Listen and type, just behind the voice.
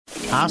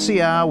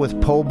RCR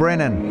with Paul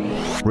Brennan,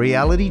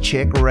 Reality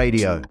Check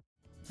Radio.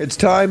 It's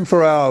time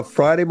for our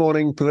Friday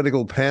morning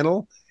political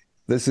panel.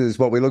 This is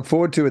what we look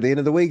forward to at the end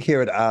of the week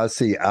here at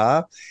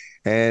RCR.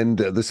 And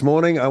this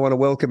morning, I want to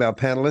welcome our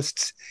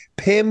panelists,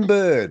 Pem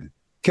Bird.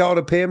 Kia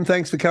ora, Pem.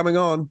 Thanks for coming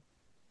on.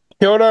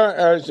 Kia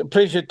ora. It's a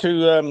pleasure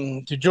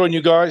to join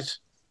you guys.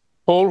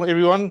 Paul,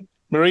 everyone,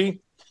 Maree.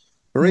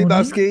 Maree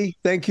Buscke.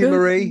 Thank you,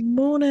 Maree. Good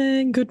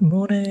morning. Good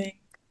morning.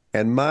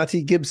 And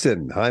Marty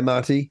Gibson. Hi,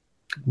 Marty.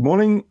 Good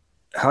morning.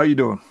 How are you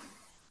doing?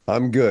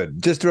 I'm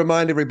good. Just to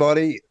remind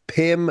everybody,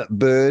 Pem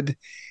Bird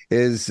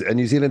is a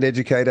New Zealand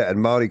educator and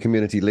Māori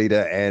community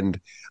leader, and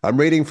I'm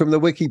reading from the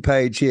wiki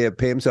page here,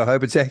 Pem, so I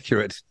hope it's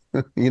accurate.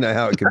 You know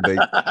how it can be.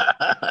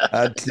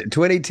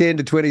 2010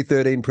 to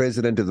 2013,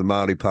 president of the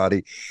Māori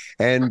Party,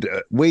 and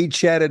we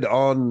chatted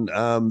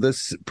on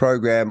this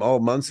program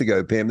months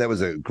ago, Pem. That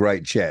was a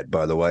great chat,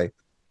 by the way.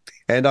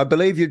 And I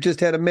believe you've just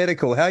had a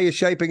medical. How are you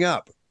shaping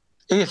up?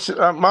 Yes,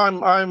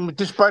 I'm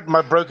despite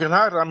my broken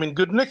heart, I'm in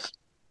good nick.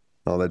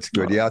 Oh, that's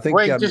good. Yeah, I think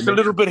just a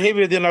little bit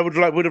heavier than I would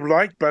have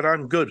liked, but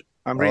I'm good.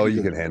 I'm really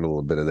you good. Can handle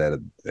a bit of that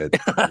at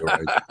your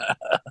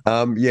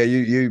age. Yeah,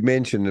 you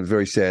mentioned, it's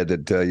very sad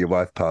that your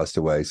wife passed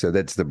away, so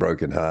that's the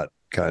broken heart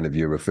kind of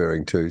you're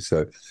referring to.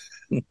 So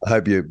I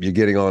hope you're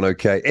getting on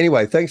okay.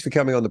 Anyway, thanks for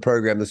coming on the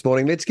program this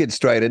morning. Let's get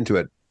straight into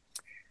it.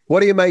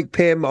 What do you make,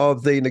 Pem,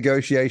 of the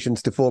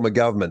negotiations to form a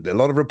government? A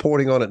lot of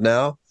reporting on it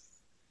now,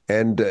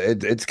 and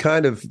it's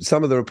kind of,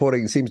 some of the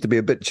reporting seems to be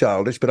a bit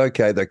childish, but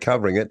okay, they're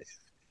covering it.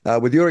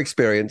 With your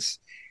experience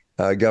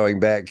going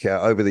back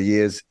over the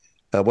years,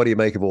 what do you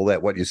make of all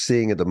that, what you're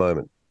seeing at the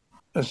moment?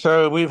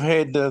 So we've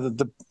had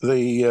the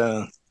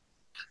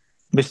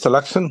Mr.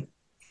 Luxon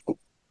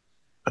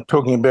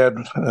talking about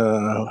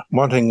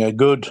wanting a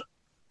good,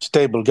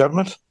 stable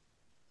government.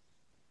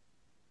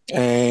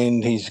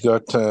 And he's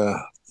got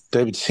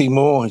David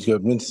Seymour, he's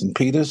got Winston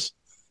Peters.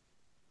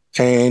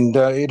 And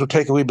it'll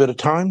take a wee bit of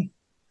time.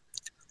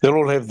 They'll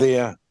all have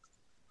their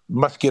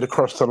must get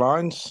across the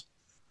lines.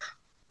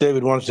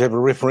 David wants to have a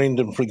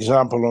referendum, for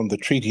example, on the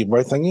Treaty of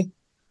Waitangi.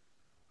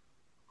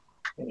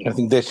 I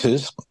think that's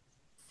his.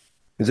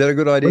 Is that a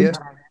good idea?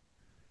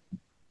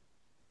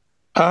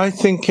 I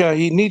think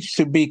he needs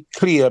to be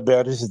clear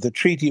about is it the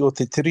treaty or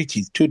the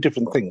treaty, two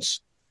different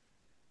things.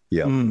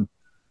 Yeah.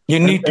 You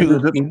need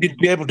to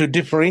be able to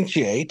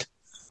differentiate.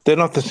 They're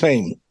not the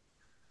same.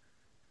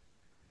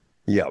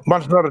 Yeah.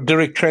 One's not a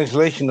direct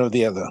translation of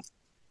the other.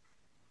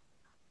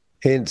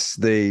 Hence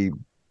the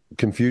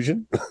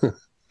confusion.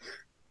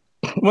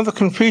 Well, the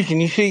confusion,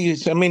 you see,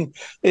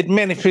 it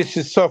manifests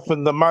itself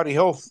in the Māori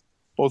Health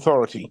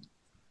Authority.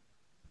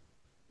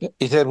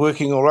 Is that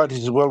working all right?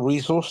 Is it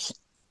well-resourced?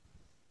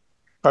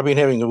 I've been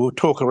having a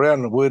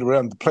word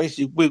around the place.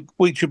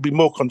 We should be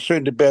more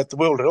concerned about the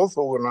World Health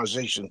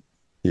Organization.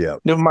 Yeah.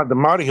 Never mind the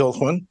Māori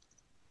Health one.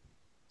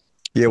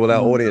 Yeah, well,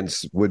 our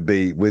audience would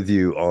be with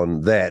you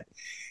on that.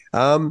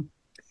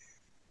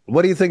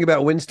 What do you think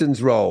about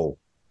Winston's role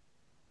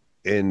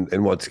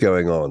in what's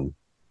going on?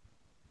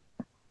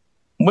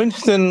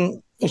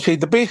 Winston, you see,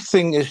 the best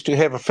thing is to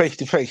have a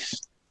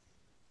face-to-face.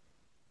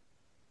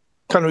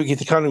 Kanuki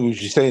te kanuki,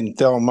 as you say in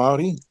Te Ao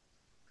Māori.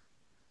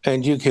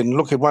 And you can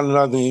look at one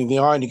another in the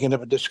eye and you can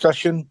have a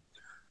discussion.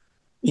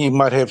 You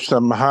might have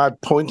some hard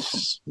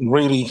points,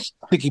 really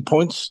sticky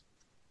points,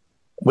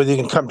 whether you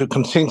can come to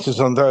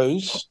consensus on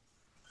those.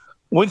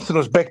 Winston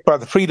was backed by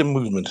the freedom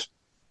movement.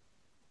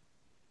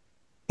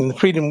 In the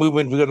freedom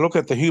movement, we've got to look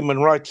at the human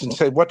rights and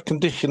say, what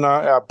condition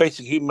are our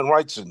basic human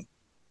rights in?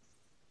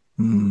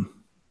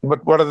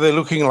 What are they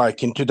looking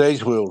like in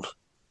today's world?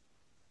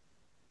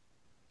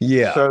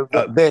 Yeah. So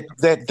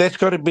that's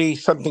got to be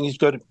something he's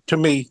got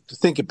to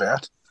think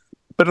about.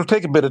 But it'll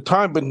take a bit of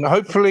time. But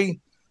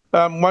hopefully,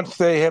 once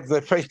they have the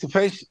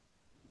face-to-face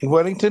in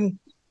Wellington,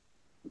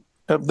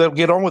 they'll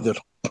get on with it.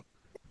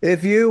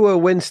 If you were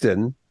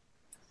Winston,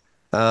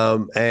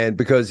 and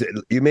because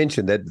you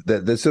mentioned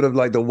that the sort of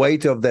like the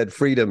weight of that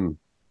freedom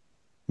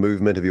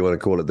movement, if you want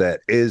to call it that,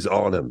 is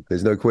on him.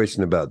 There's no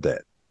question about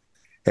that.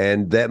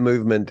 And that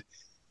movement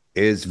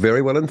is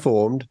very well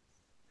informed.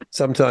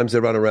 Sometimes they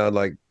run around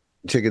like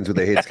chickens with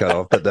their heads cut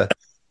off, but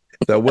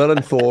they're well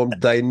informed.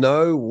 They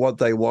know what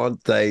they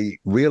want. They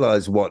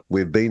realize what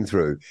we've been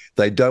through.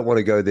 They don't want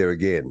to go there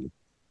again.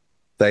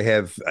 They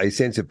have a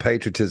sense of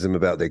patriotism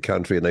about their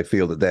country, and they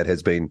feel that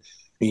has been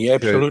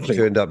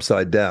turned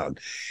upside down.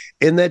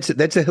 And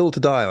that's a hill to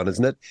die on,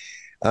 isn't it?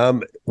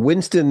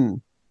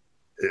 Winston,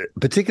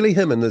 particularly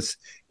him in this,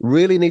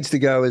 really needs to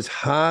go as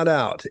hard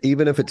out,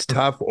 even if it's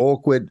tough,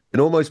 awkward, and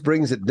almost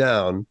brings it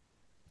down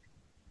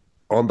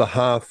on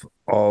behalf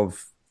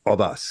of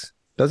us,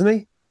 doesn't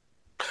he?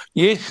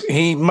 Yes,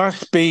 he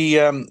must be.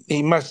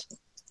 He must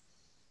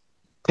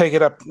take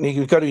it up.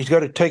 He's got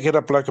to take it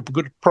up like a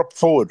good prop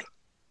forward.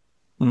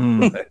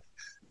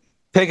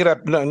 Take it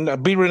up. No,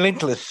 be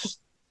relentless.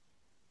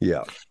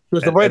 Yeah,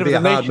 because the weight of the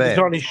nation is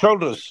on his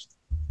shoulders.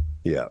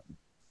 Yeah.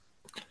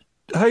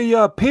 Hey,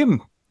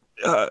 Pem,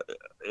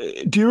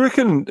 do you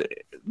reckon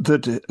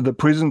that the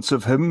presence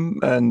of him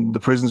and the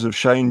presence of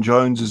Shane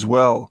Jones as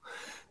well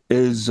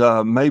is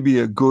maybe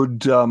a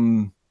good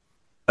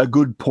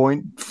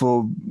point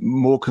for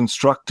more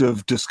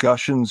constructive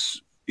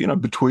discussions,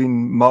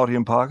 between Marty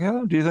and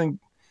Pākehā? Do you think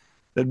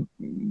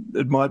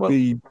it might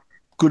be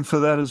good for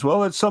that as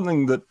well? It's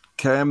something that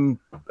Cam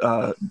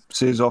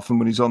says often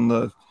when he's on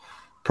the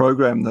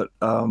program, that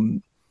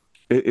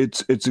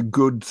it's a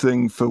good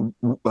thing for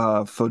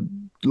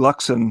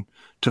Luxon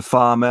to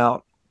farm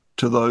out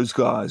to those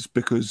guys,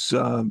 because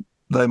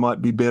they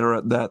might be better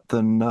at that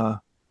than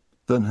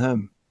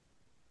him.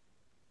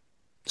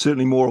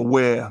 Certainly more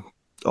aware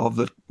of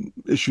the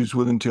issues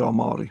within Te Ao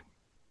Māori.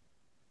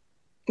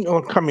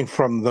 Well, coming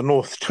from the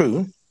north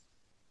too,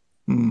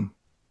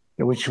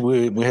 which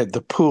we had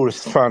the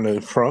poorest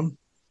whānau from,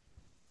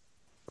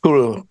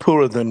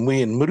 poorer than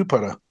we in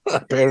Murupara,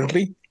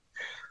 apparently,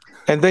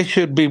 and they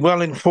should be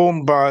well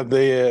informed by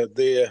their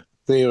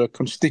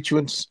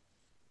constituents,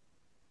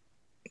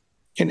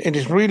 and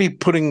it's really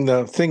putting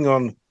the thing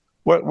on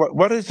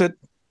what is it?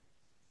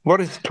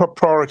 What is top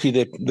priority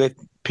that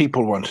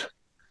people want?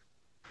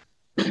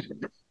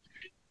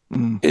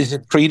 Is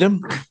it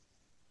freedom?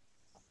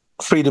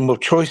 Freedom of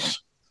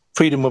choice?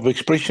 Freedom of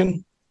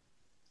expression?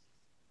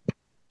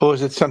 Or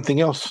is it something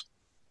else?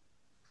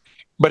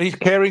 But he's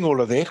carrying all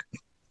of that.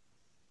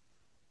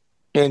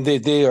 And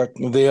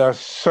there are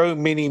so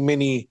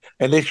many,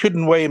 and they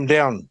shouldn't weigh him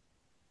down.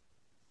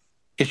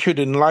 It should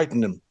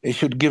enlighten him. It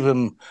should give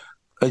him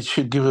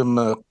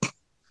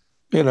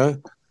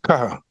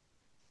kaha,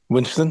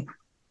 Winston.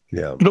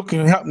 Yeah.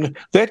 Looking up,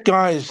 that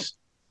guy's,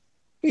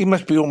 he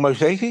must be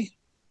almost 80.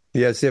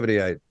 Yeah,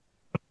 78.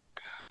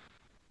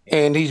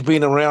 And he's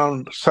been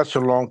around such a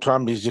long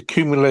time. He's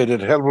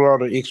accumulated a hell of a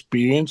lot of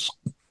experience.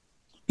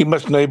 He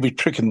must know every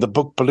trick in the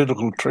book,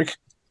 political trick.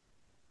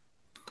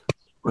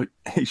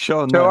 He's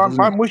shown so that.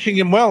 I'm wishing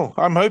him well.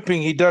 I'm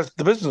hoping he does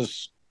the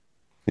business.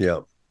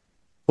 Yeah.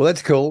 Well,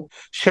 that's cool.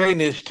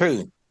 Shane is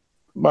too.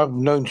 I've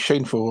known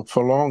Shane for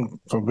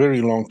a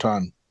very long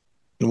time.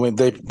 And when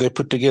they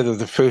put together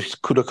the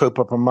first Kura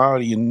Kaupapa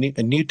Māori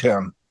in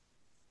Newtown.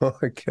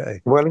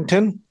 Okay.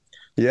 Wellington.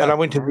 Yeah. And I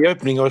went to the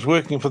opening. I was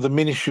working for the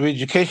Ministry of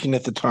Education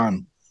at the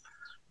time.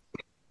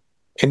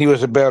 And he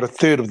was about a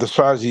third of the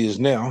size he is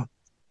now.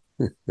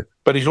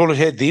 But he's always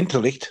had the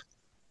intellect.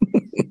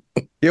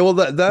 Yeah, well,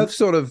 they've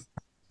sort of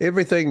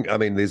everything. I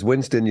mean, there's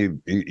Winston,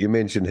 you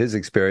mentioned his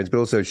experience, but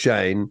also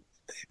Shane,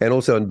 and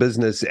also in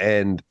business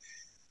and,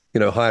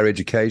 higher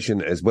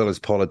education as well as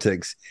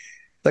politics.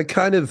 They're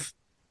kind of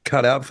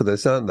cut out for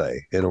this, aren't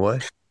they, in a way?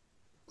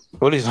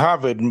 Well, he's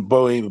Harvard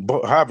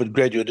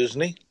graduate,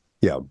 isn't he?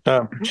 Yeah.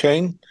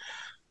 Shane.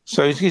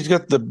 So he's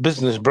got the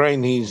business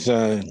brain. He's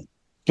got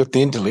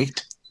the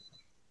intellect,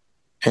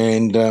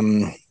 and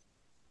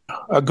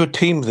a good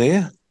team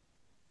there.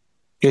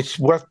 It's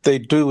what they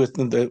do with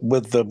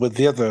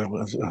the other,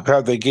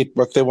 how they get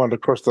what they want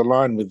across the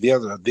line with the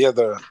other,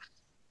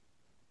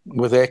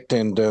 with ACT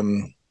and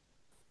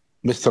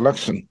Mr.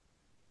 Luxon.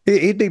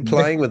 He'd be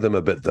playing with them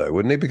a bit though,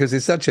 wouldn't he? Because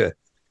there's such a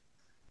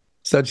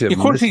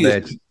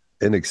mismatch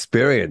in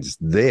experience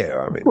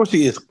there. I mean, of course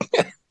he is.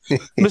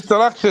 Mr.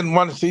 Luxon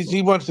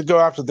wants to go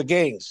after the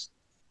gangs.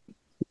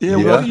 Yeah,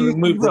 well,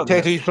 remove the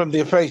tattoos from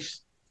their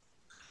face.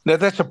 Now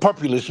that's a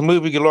populist,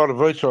 moving a lot of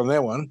votes on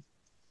that one.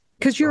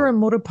 Because you're a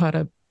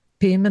Murupara,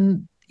 Pam,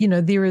 and,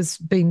 there has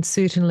been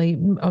certainly,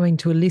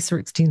 to a lesser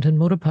extent in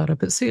Murupara,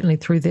 but certainly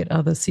through that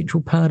other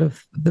central part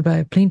of the Bay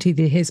of Plenty,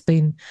 there has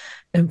been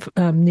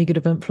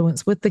negative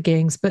influence with the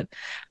gangs. But,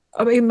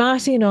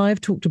 Marty and I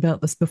have talked about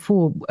this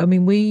before.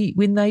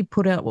 When they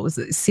put out,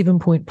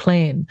 7-point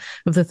plan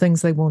of the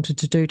things they wanted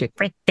to do to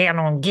crack down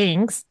on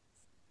gangs,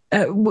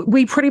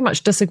 we pretty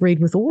much disagreed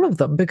with all of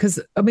them because,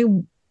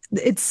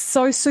 it's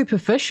so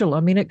superficial.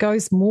 It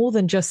goes more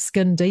than just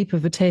skin deep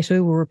of a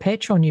tattoo or a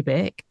patch on your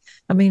back.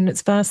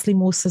 It's vastly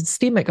more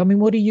systemic.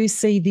 What do you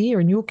see there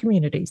in your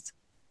communities?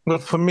 Well,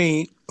 for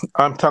me,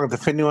 I'm tangata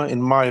whenua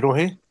in my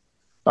rohe.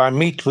 I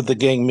meet with the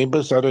gang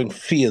members. I don't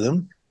fear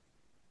them.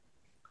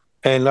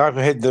 And I've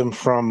had them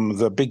from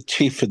the big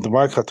chief in the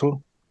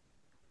Waikato,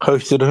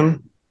 hosted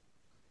him,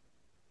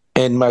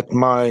 and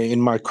in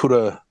my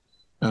kura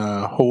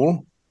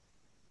hall,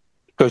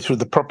 go through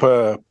the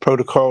proper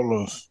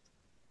protocol of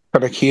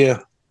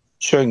karakia,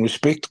 showing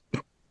respect,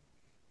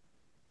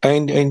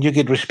 and you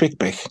get respect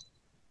back.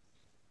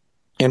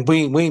 And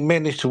we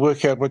managed to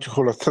work out what you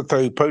call a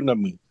tatau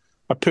pounamu,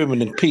 a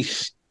permanent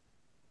peace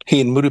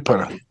here in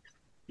Murupara.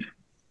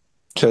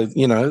 So,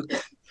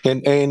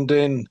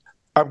 and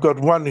I've got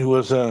one who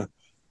was an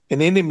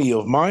enemy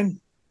of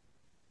mine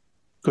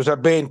because I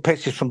banned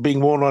patches from being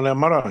worn on our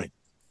marae.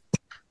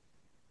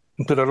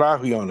 And put a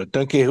rahui on it.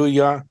 Don't care who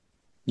you are,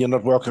 you're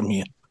not welcome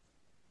here.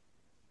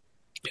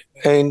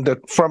 And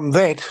from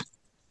that,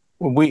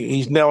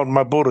 he's now on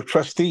my board of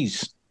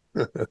trustees.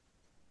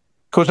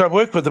 Because I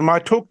work with them, I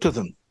talk to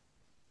them.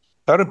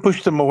 I don't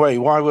push them away.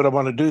 Why would I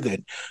want to do that?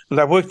 And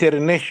I worked at a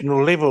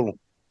national level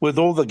with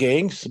all the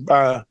gangs,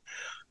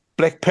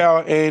 Black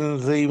Power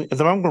and the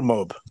mongrel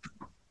mob,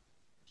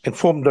 and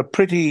formed a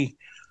pretty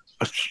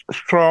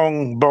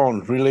strong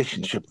bond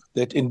relationship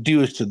that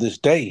endures to this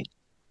day.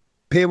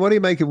 Pierre, what do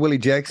you make of Willie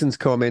Jackson's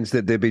comments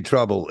that there'd be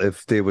trouble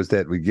if there was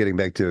that? We're getting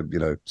back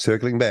to,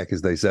 circling back,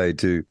 as they say,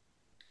 to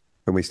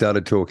when we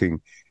started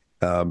talking,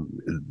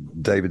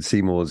 David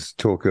Seymour's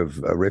talk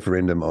of a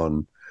referendum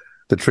on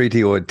the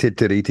treaty, or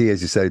tit-tit-iti,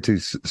 as you say, two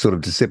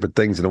separate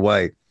things in a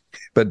way.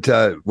 But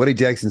Willie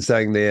Jackson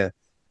saying there,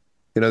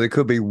 there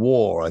could be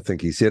war, I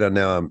think he said. I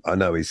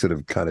know he's sort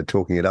of kind of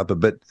talking it up a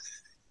bit,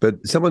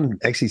 but someone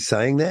actually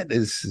saying that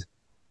is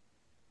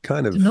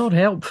kind of not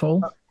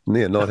helpful.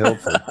 Yeah, not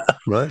helpful,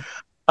 right?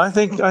 I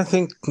think.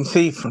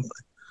 See,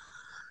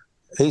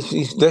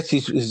 that's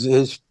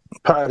his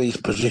party's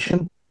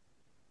position,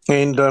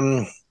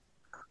 and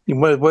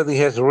whether he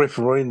has a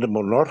referendum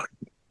or not,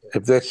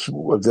 if that's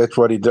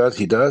what he does,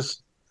 he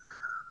does.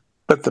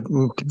 But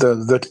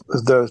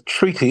the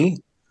treaty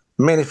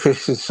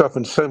manifests itself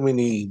in so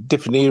many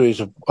different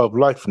areas of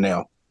life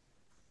now.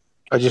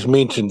 I just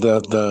mentioned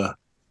the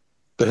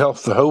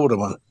health, the older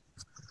one.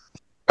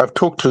 I've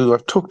talked to,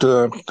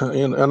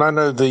 and I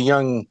know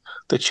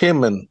the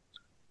chairman,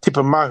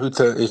 Tipa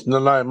Mahuta, is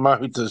Nanaia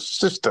Mahuta's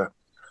sister,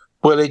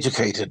 well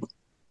educated.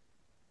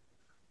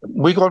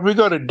 We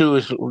got to do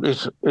is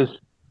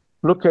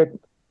look at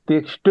the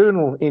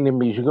external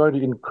enemies who are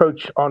going to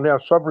encroach on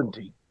our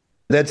sovereignty.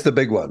 That's the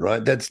big one,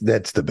 right? That's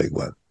the big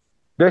one.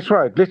 That's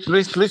right.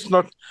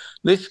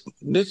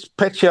 Let's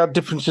patch our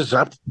differences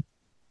up.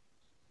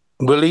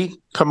 Willie,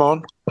 come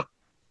on.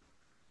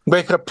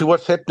 Wake up to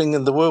what's happening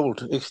in the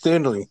world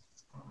externally.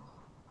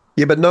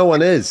 Yeah, but no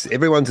one is.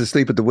 Everyone's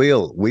asleep at the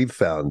wheel, we've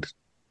found,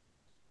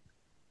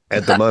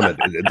 at the moment.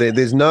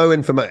 There's no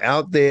information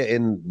out there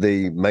in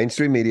the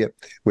mainstream media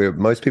where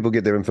most people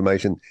get their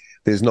information.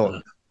 There's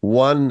not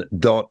one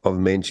dot of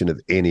mention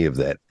of any of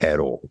that at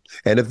all.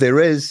 And if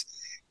there is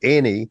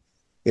any,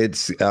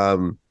 it's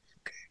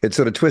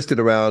sort of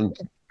twisted around,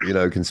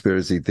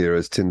 conspiracy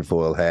theorists,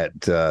 tinfoil hat,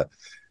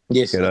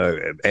 yes,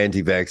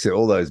 anti-vaxxer,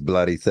 all those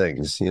bloody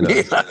things,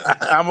 Yeah,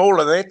 I'm all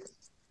of that.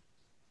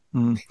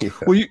 Yeah.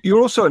 Well, you're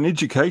also an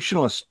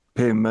educationalist,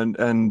 Pim,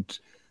 and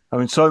I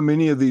mean, so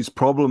many of these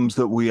problems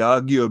that we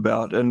argue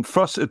about, and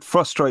it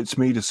frustrates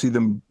me to see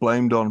them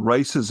blamed on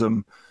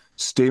racism,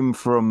 stem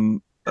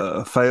from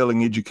a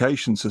failing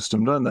education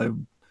system, don't they?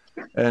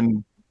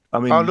 And I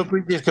mean, look,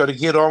 we just got to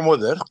get on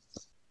with it.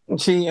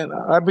 See,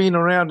 I've been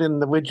around in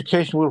the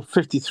education world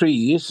 53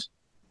 years,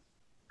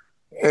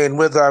 and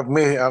whether I've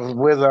met a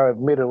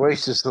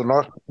racist or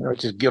not, I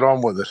just get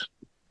on with it.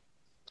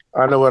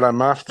 I know what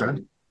I'm after,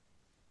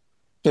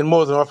 and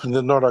more than often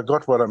than not, I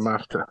got what I'm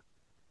after.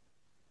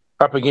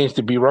 Up against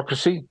the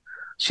bureaucracy.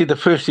 See, the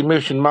first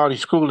immersion Māori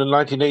school in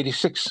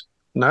 1986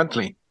 in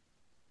Huntly.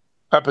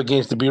 Up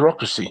against the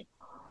bureaucracy.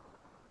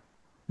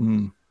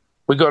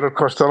 We got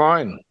across the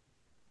line.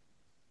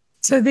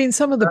 So then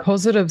some of the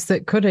positives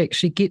that could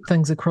actually get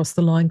things across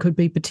the line could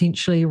be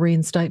potentially a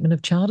reinstatement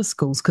of charter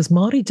schools, because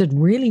Marty did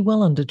really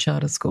well under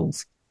charter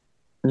schools.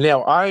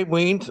 Now, I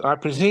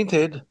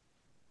presented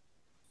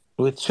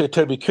with Sir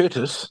Toby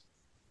Curtis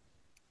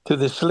to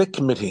the select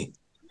committee,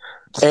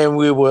 and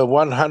we were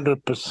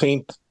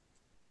 100%.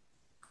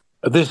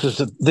 This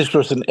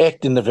was an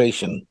act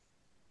innovation.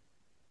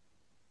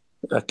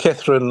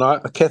 Catherine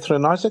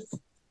Isaac?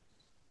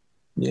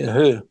 Yeah,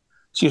 her.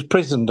 She was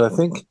president, I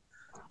think.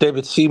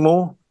 David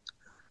Seymour.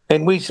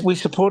 And we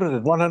supported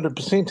it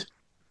 100%.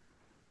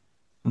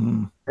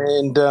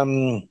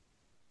 And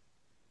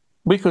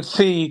we could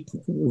see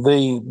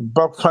the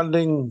bulk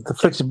funding, the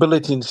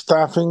flexibility in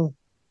staffing,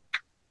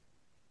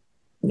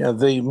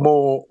 the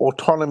more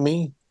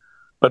autonomy.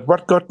 But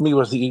what got me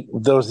was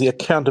there was the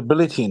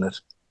accountability in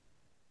it.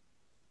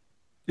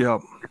 Yeah.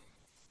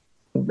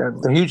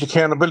 The huge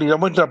accountability. I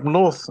went up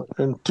north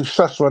to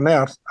suss one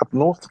out up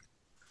north.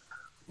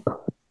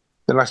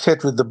 Then I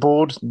sat with the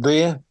board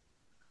there,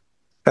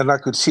 and I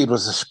could see it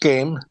was a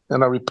scam,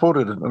 and I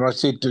reported it. And I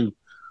said to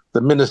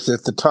the minister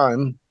at the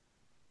time,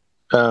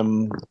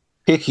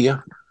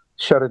 Hekia,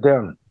 shut it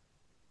down.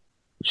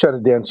 Shut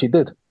it down, she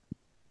did.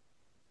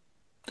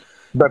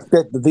 But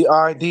the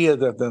idea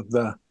that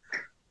the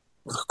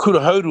kura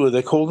hodua,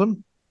 they call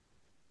them,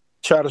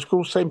 charter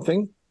schools, same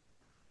thing.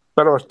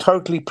 But I was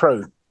totally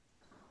pro.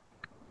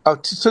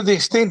 To the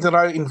extent that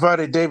I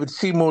invited David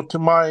Seymour to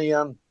my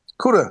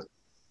kura,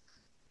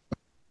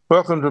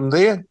 welcomed him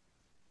there,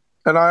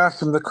 and I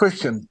asked him the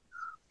question.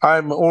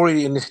 I'm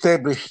already an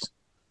established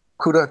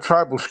kura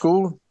tribal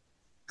school.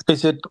 He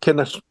said, can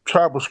a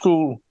tribal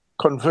school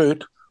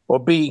convert or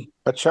be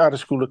a charter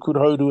school at kura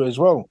hodua as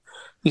well?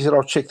 He said,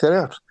 I'll check that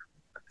out.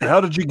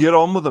 How did you get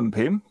on with him,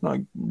 Pim?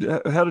 Like,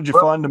 how did you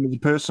find him as a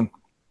person?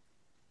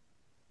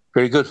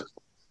 Very good.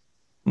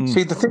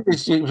 See, the thing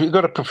is, if you've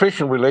got a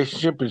professional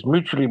relationship, it's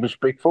mutually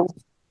respectful.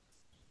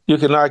 You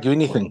can argue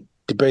anything,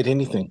 debate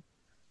anything.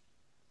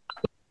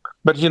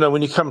 But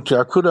when you come to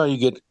our kura, you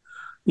get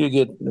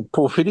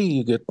porphyry,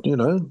 you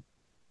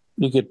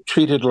get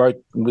treated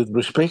with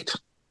respect,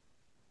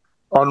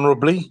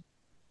 honourably,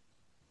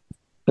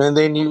 and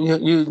then you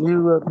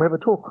have a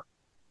talk,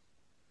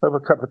 have a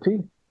cup of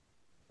tea.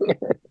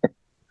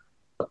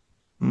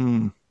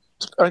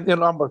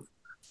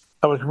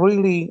 I was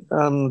really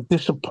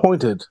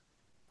disappointed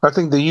I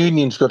think the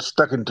unions got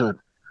stuck into it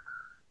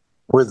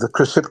with the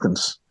Chris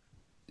Hipkins.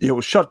 Yeah, it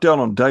was shut down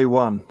on day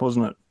one,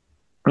 wasn't it?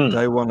 Mm.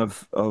 Day one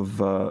of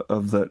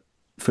that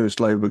first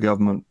Labour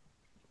government.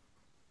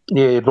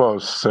 Yeah, it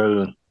was.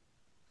 So,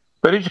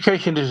 but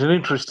education is an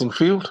interesting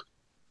field.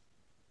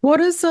 What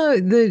is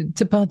the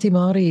Te Pāti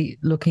Māori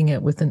looking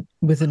at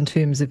within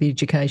terms of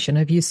education?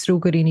 Have you still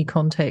got any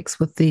contacts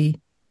with the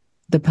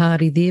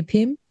party there,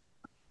 Pem?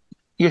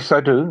 Yes, I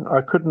do.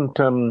 I couldn't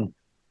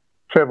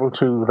travel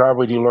to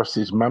Rawiri, lost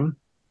his mum.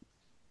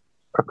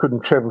 I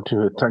couldn't travel to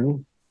her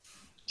tangi.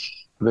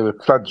 There were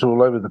floods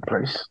all over the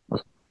place.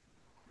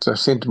 So I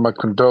sent my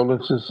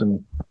condolences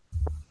and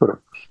put a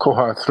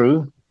koha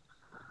through.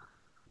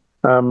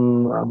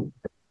 Rawiri,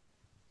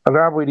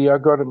 I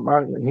got him.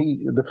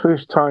 The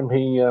first time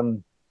he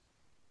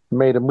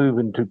made a move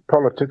into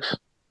politics,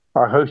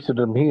 I hosted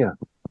him here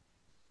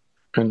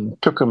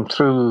and took him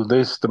through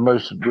this, the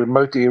most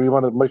remote area,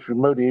 one of the most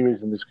remote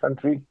areas in this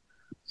country.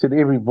 Said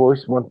every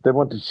voice, they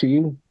want to see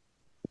you.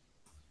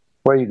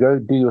 Away you go,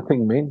 do your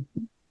thing, man.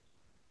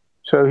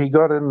 So he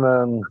got in,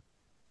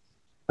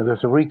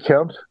 there's a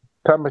recount.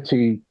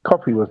 Tamati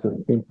Coffey was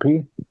the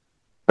MP,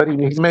 but he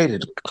made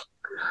it.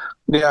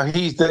 Now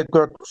they've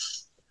got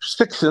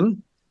 6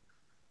 in,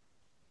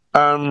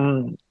 but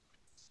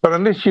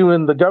unless you're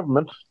in the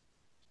government,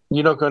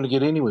 you're not going to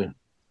get anywhere.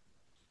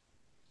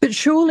 But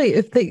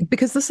surely,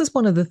 because this is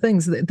one of the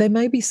things, that they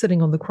may be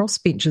sitting on the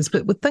crossbenches,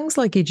 but with things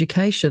like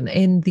education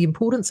and the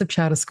importance of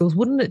charter schools,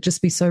 wouldn't it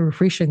just be so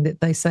refreshing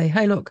that they say,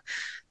 hey, look,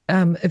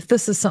 if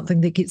this is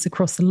something that gets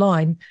across the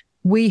line,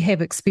 we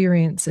have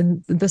experience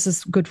and this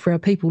is good for our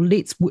people.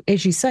 Let's,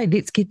 as you say,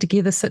 let's get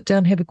together, sit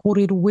down, have a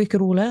quartet, or work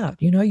it all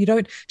out. You know, you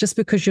don't, just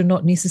because you're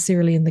not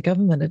necessarily in the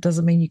government, it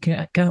doesn't mean you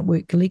can't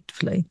work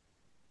collectively.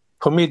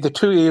 For me, the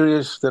 2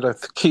 areas that are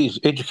the keys,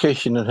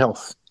 education and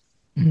health.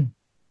 Mm.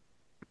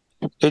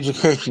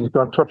 Education has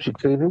gone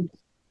topsy-turvy.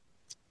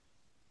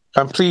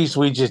 I'm pleased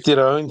we just did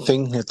our own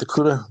thing at the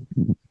Kura.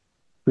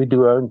 We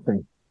do our own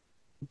thing.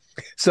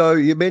 So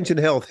you mentioned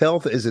health.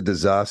 Health is a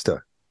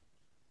disaster.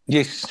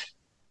 Yes.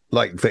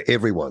 Like for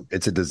everyone,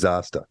 it's a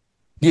disaster.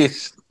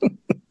 Yes.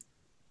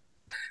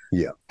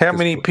 Yeah. How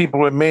many people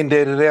were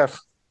mandated out?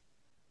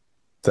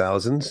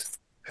 Thousands.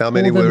 How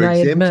many were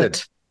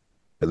exempted?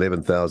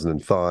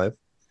 11,005.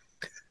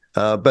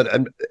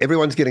 But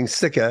everyone's getting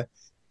sicker.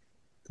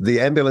 The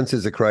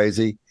ambulances are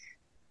crazy.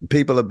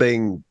 People are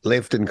being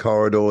left in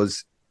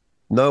corridors.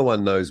 No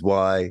one knows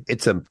why.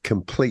 It's a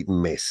complete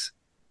mess.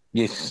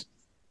 Yes.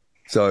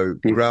 So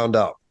ground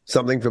up.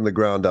 Something from the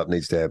ground up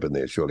needs to happen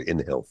there, surely, in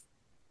health.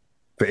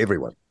 For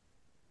everyone.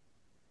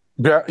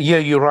 Yeah,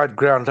 you're right,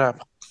 ground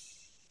up.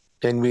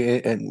 And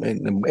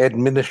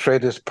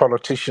administrators,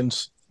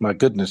 politicians, my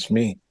goodness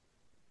me.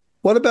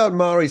 What about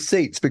Maree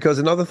seats? Because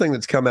another thing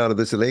that's come out of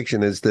this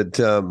election is that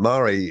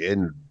Maree,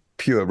 in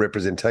pure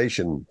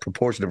representation,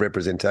 proportion of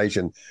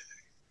representation,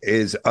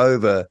 is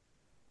over,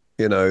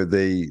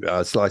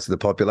 the slice of the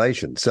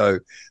population. So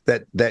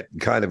that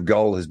kind of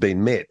goal has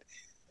been met.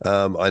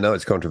 I know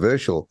it's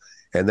controversial,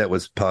 and that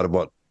was part of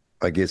what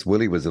I guess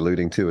Willie was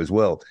alluding to as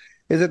well.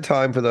 Is it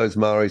time for those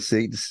Maree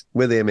seats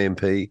with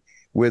MMP,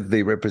 with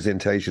the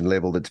representation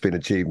level that's been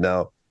achieved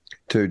now,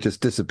 to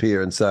just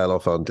disappear and sail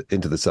off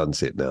into the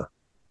sunset now?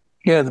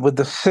 Yeah, with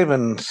the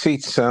 7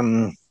 seats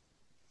from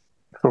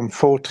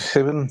 4 to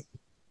 7,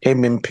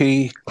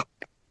 MMP,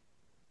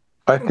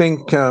 I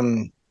think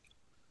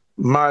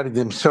Marty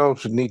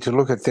themselves would need to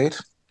look at that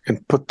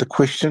and put the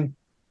question,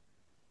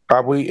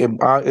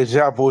 is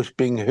our voice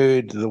being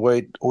heard the way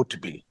it ought to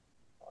be?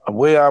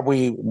 Where are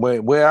we?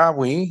 Where are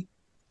we?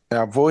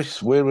 Our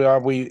voice, where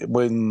are we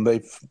when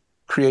they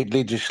create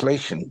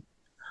legislation?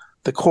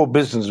 The core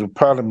business of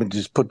Parliament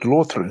is put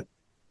law through,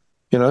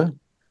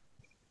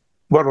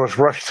 What was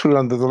rushed through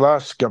under the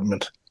last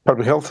government,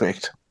 Public Health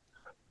Act?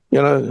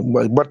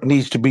 What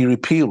needs to be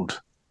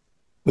repealed?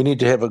 We need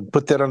to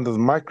put that under the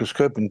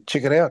microscope and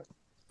check it out.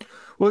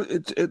 Well,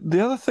 the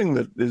other thing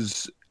that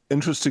is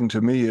interesting to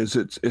me is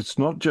it's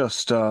not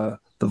just the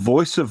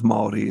voice of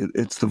Māori,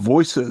 it's the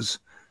voices,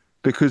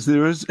 because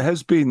there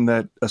has been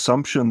that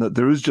assumption that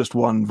there is just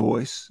one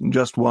voice and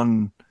just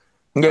one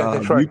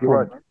that's right, you're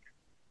right.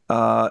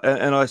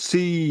 And I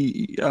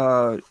see,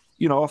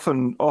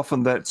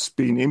 often that's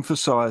been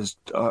emphasised.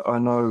 I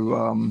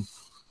know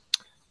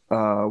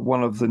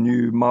one of the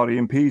new Māori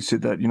MPs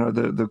said that,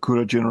 the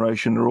Kura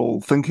generation are all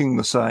thinking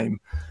the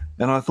same.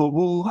 And I thought,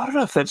 well, I don't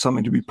know if that's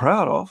something to be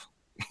proud of.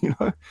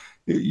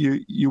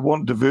 You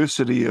want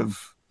diversity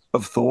of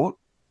thought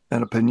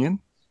and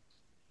opinion.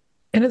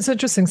 And it's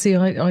interesting. See,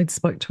 I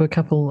spoke to a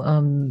couple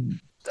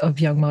of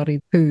young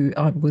Māori who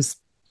I was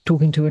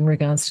talking to in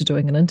regards to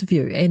doing an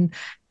interview. And,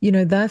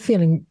 they're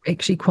feeling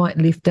actually quite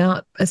left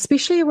out,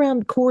 especially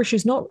around core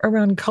issues, not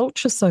around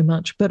culture so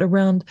much, but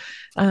around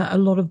a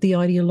lot of the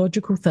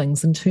ideological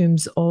things in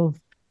terms of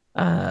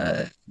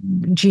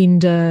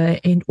gender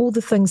and all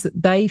the things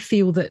that they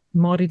feel that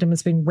Māoridom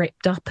has been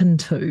wrapped up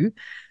into.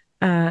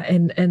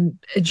 And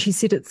she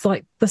said, it's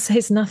like, this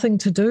has nothing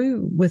to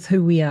do with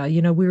who we are.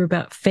 We're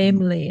about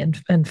family and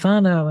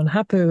whānau and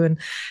hapu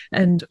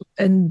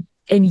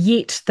and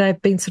yet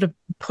they've been sort of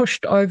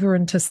pushed over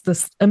into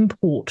this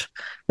import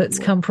that's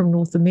come from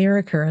North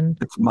America. And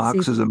it's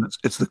Marxism.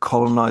 It's the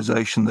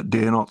colonization that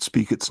dare not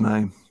speak its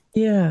name.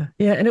 Yeah.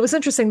 And it was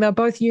interesting. They were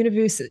both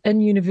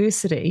in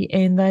university,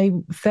 and they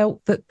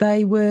felt that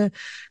they were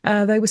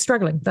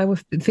struggling. They were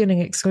feeling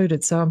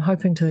excluded. So I'm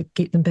hoping to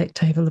get them back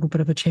to have a little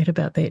bit of a chat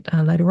about that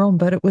later on.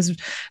 But it was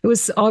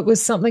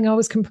something I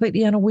was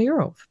completely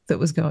unaware of that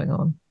was going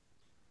on.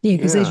 Yeah,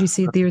 because as you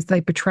said,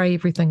 they portray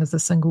everything as a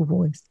single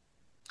voice.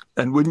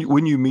 And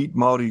when you meet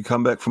Māori who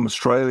come back from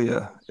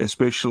Australia,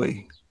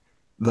 especially,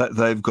 that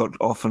they've got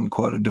often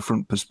quite a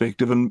different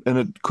perspective, and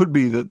it could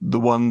be that the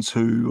ones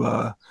who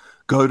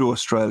go to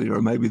Australia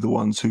are maybe the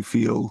ones who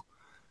feel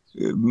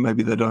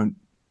maybe they don't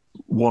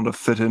want to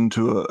fit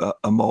into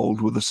a mould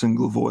with a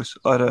single voice.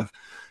 I had a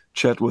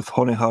chat with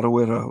Hone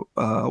Harawera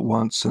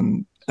once,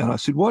 and I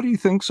said, "Why do you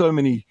think so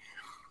many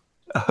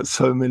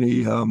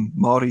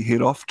Māori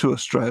head off to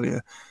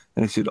Australia?"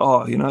 And he said,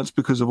 "Oh, it's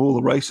because of all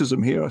the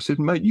racism here." I said,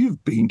 "Mate,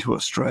 you've been to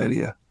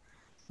Australia.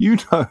 You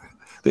know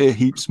they're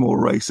heaps more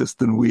racist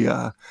than we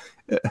are."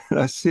 And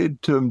I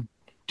said to him,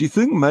 "Do you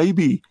think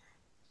maybe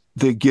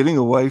they're getting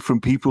away from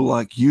people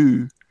like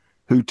you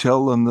who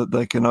tell them that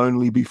they can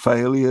only be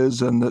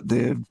failures and that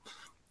they're,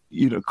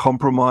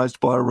 compromised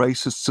by a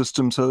racist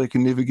system so they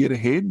can never get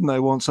ahead, and they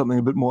want something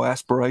a bit more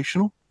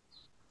aspirational?"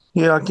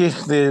 Yeah, I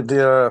guess there's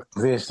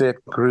that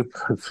group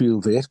who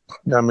feel that.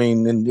 I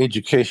mean, in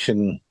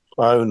education,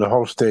 I own a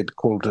whole state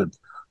called it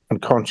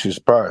unconscious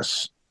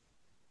bias.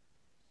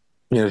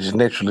 It's as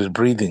natural as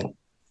breathing.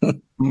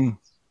 And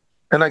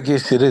I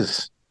guess it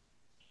is.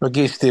 I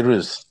guess there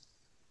is.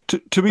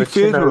 To be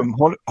fair to him,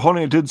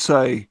 Hone did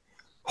say,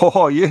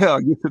 "Oh yeah,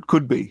 I guess it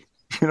could be."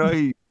 He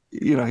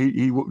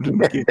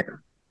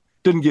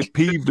didn't get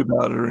peeved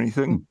about it or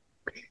anything.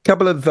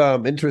 Couple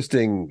of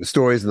interesting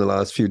stories in the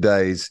last few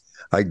days.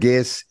 I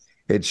guess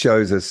it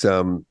shows us,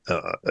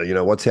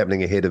 what's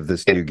happening ahead of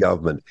this new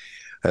government.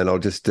 And I'll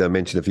just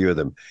mention a few of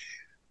them.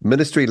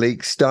 Ministry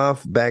leaks,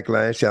 staff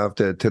backlash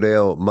after Te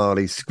Reo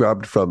Māori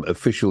scrubbed from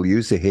official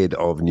use ahead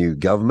of new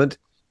government.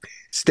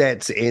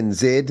 Stats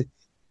NZ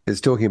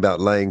is talking about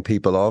laying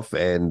people off,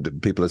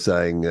 and people are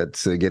saying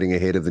it's getting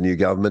ahead of the new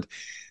government.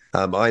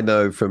 I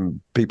know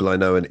from people I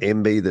know in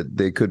MB that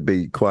there could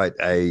be quite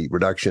a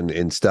reduction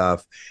in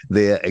staff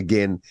there,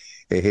 again,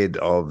 ahead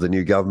of the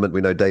new government.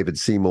 We know David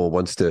Seymour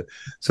wants to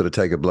sort of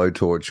take a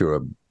blowtorch or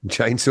a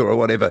chainsaw or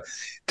whatever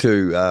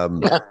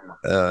to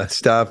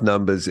staff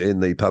numbers in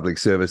the public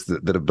service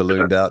that have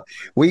ballooned out.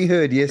 We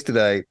heard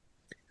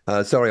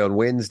on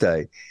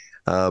Wednesday,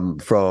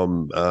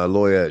 from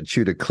lawyer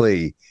Tudor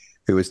Clee,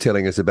 who was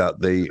telling us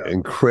about the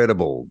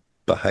incredible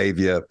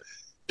behaviour,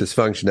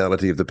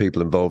 dysfunctionality of the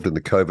people involved in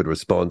the COVID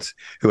response,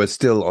 who are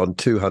still on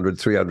 $200,000,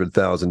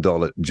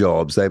 $300,000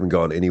 jobs. They haven't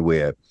gone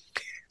anywhere.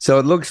 So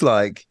it looks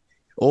like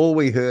all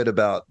we heard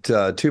about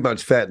too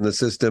much fat in the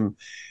system,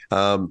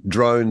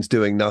 drones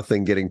doing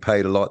nothing, getting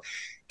paid a lot,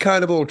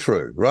 kind of all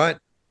true, right?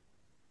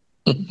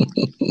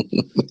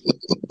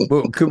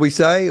 Well, could we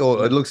say,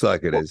 or it looks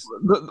like it is?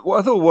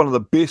 I thought one of the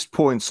best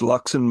points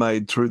Luxon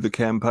made through the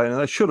campaign,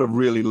 and they should have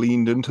really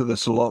leaned into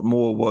this a lot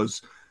more,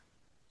 was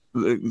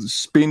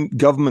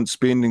government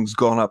spending's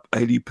gone up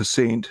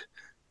 80%.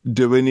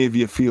 Do any of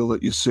you feel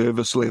that your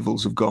service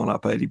levels have gone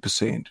up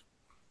 80%?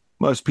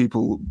 Most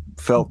people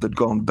felt they'd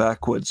gone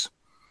backwards.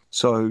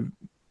 So,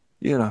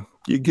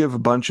 you give a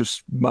bunch of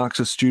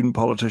Marxist student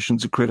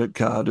politicians a credit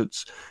card.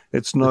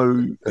 It's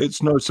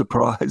no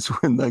surprise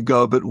when they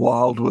go a bit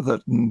wild with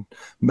it and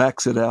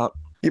max it out.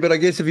 Yeah, but I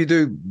guess if you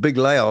do big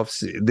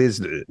layoffs,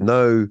 there's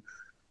no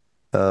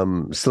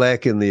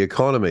slack in the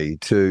economy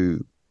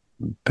to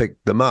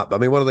pick them up. I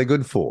mean, what are they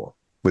good for?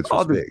 With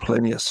respect, there's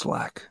plenty of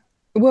slack.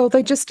 Well,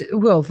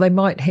 they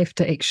might have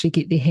to actually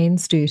get their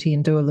hands dirty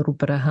and do a little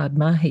bit of hard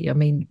mahi. I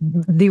mean,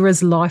 there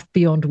is life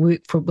beyond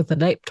work with a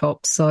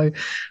laptop. So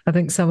I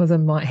think some of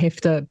them might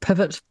have to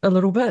pivot a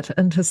little bit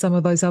into some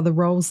of those other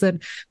roles that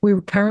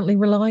we're currently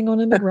relying on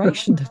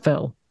immigration to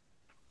fill.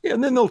 Yeah,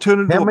 and then they'll turn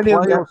into a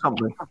play or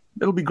something.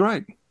 It'll be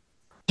great.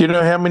 Do you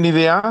know how many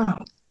there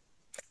are?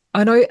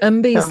 I know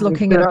IMBY's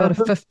looking at about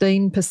a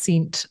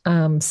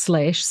 15%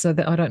 slash, so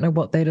that I don't know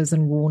what that is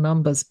in raw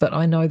numbers, but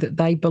I know that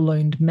they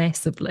ballooned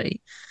massively.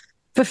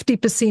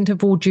 50%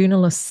 of all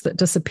journalists that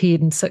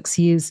disappeared in 6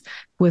 years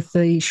with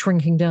the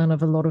shrinking down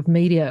of a lot of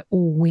media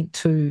all went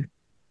to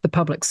the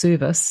public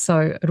service.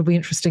 So it'll be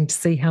interesting to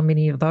see how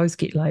many of those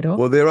get laid off.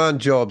 Well, there aren't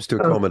jobs to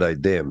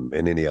accommodate them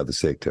in any other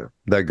sector.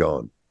 They're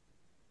gone.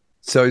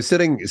 So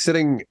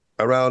sitting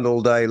around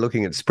all day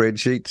looking at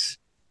spreadsheets,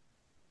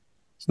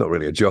 it's not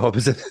really a job,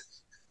 is it?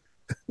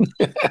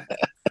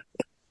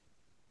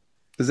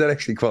 Does that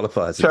actually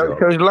qualify as a job?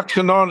 So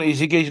Luxon on,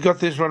 he's got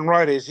this one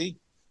right, is he?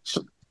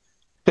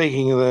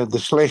 Taking the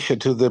slasher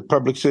to the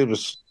public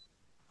service.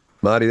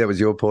 Marty, that was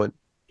your point?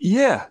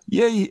 Yeah,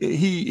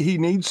 he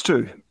needs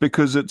to,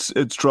 because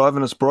it's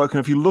driving us broken.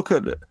 If you look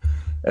at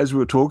as we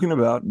were talking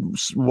about,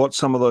 what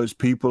some of those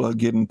people are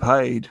getting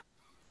paid,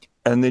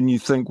 and then you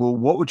think, well,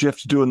 what would you have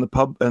to do in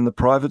the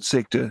private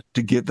sector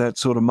to get that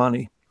sort of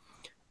money?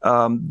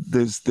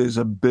 There's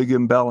a big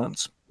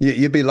imbalance.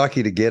 You'd be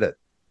lucky to get it.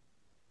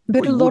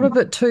 But a lot of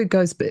it too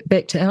goes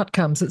back to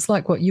outcomes. It's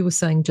like what you were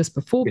saying just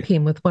before,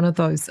 Pen, with one of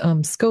those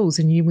schools,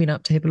 and you went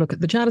up to have a look at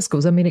the charter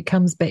schools. I mean, it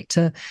comes back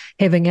to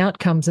having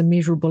outcomes and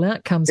measurable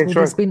outcomes. That's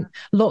There's been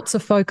lots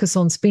of focus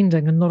on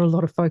spending and not a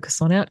lot of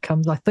focus on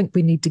outcomes. I think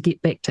we need to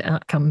get back to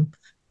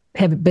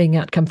being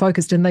outcome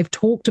focused. And they've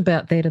talked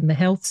about that in the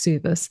health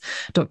service.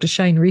 Dr.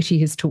 Shane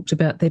Retty has talked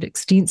about that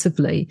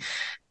extensively.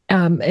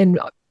 And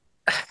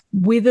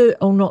whether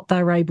or not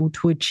they're able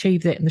to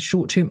achieve that in the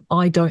short term,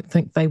 I don't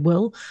think they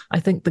will. I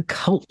think the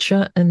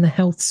culture in the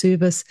health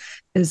service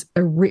is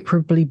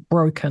irreparably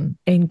broken.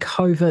 And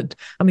COVID,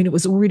 I mean, it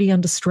was already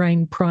under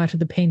strain prior to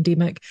the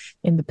pandemic,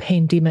 and the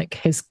pandemic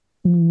has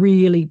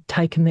really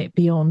taken that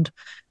beyond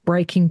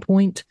breaking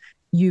point.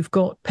 You've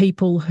got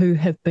people who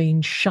have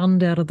been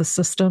shunned out of the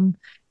system.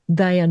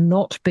 They are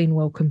not being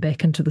welcomed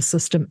back into the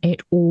system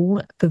at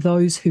all. For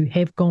those who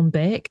have gone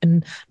back,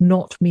 and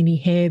not many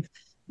have,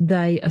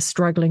 they are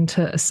struggling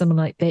to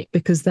assimilate back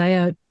because they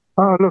are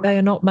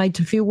not made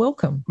to feel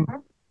welcome.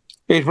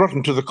 It's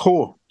rotten to the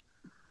core.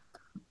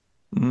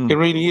 It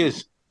really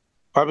is.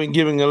 I've been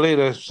giving a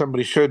letter.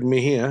 Somebody showed me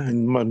here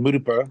in my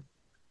Murupara.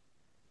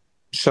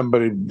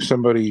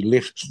 Somebody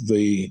left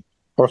the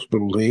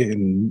hospital there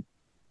in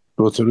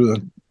Rotorua.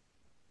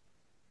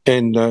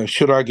 And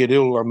should I get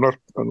ill,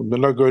 they're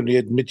not going to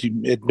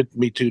admit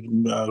me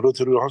to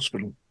Rotorua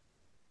Hospital.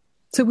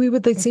 So where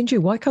would they send you?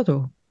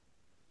 Waikato?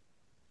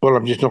 Well,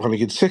 I'm just not going to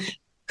get sick.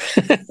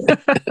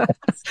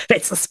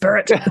 That's the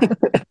spirit.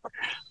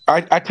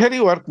 I tell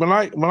you what, when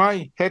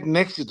I had an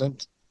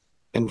accident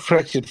and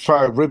fractured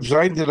 5 ribs,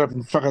 I ended up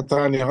in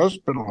Whakatane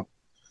Hospital.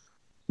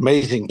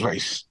 Amazing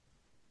place.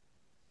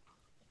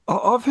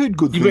 I've heard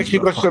good You things.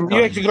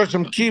 actually got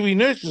some Kiwi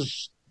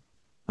nurses.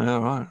 Yeah,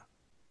 right.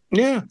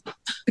 Yeah.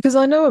 Because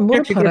I know in You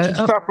actually got Murupara,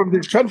 some stuff from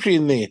this country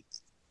in there.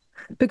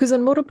 because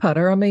in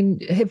Murupara, I mean,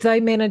 have they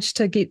managed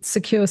to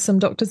secure some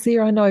doctors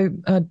there? I know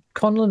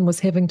Conlon was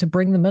having to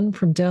bring them in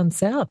from down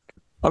south.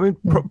 I mean,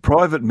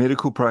 private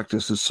medical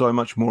practice is so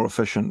much more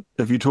efficient.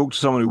 If you talk to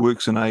someone who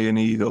works in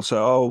A&E, they'll say,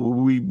 oh,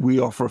 we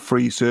offer a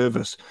free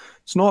service.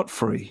 It's not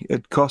free.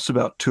 It costs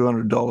about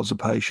 $200 a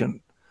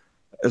patient,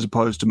 as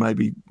opposed to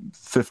maybe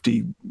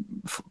 $50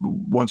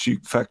 once you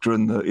factor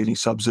in any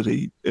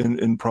subsidy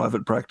in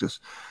private practice.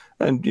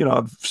 And, you know,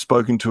 I've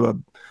spoken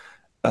to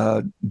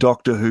a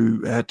doctor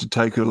who had to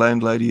take her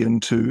landlady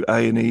into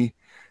A&E,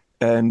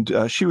 and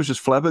she was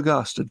just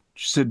flabbergasted.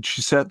 She said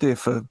she sat there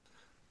for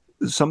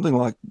something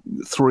like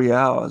 3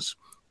 hours,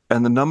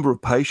 and the number of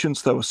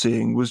patients they were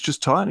seeing was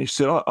just tiny. She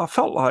said, I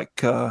felt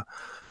like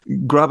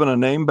grabbing a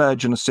name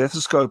badge and a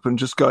stethoscope and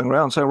just going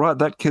around saying, right,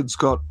 that kid's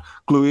got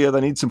glue ear,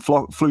 they need some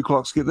flu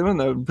clocks, get them in.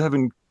 They were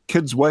having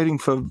kids waiting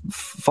for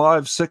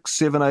 5, 6,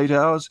 7, 8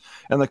 hours,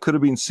 and they could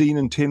have been seen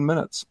in 10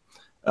 minutes.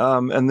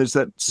 And there's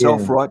that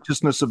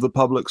self-righteousness of the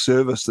public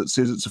service that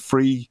says it's a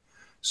free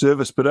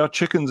service, but our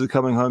chickens are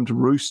coming home to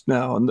roost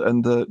now,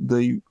 and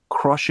the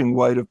crushing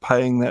weight of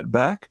paying that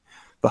back,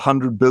 the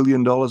 $100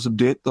 billion of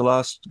debt the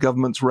last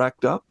government's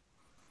racked up.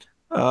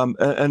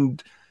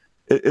 And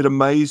it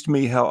amazed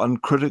me how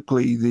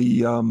uncritically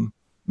the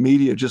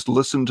media just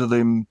listened to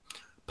them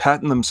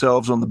patting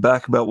themselves on the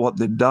back about what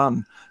they'd done.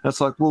 And it's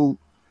like, well,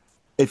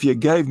 if you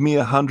gave me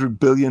 $100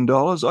 billion,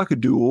 I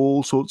could do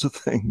all sorts of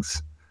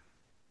things.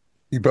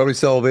 You probably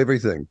solve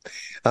everything.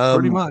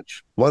 Pretty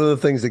much. One of the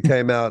things that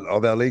came out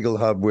of our legal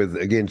hub with,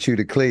 again,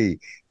 Tudor Clee,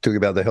 talking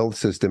about the health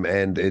system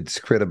and its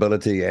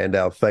credibility and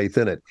our faith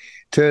in it,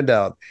 turned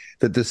out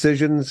that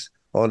decisions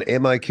on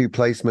MIQ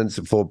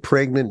placements for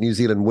pregnant New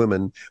Zealand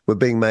women were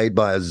being made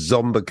by a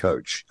Zumba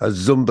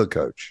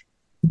coach.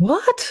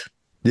 What?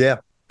 Yeah,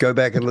 go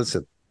back and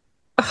listen.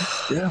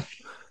 Yeah.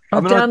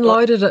 I've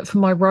downloaded it for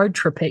my road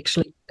trip,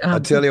 actually. I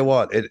tell you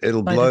what,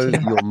 it'll blow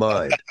your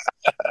mind.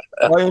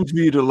 I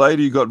interviewed a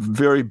lady who got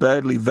very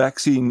badly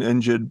vaccine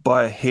injured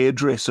by a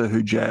hairdresser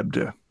who jabbed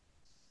her.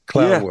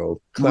 Clown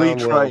world.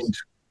 Retrained.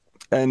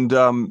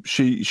 And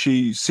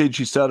she said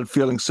she started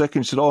feeling sick,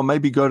 and she said, oh,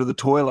 maybe go to the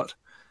toilet.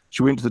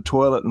 She went to the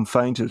toilet and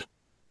fainted,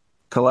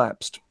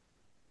 collapsed.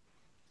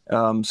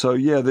 So,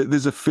 yeah,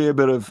 there's a fair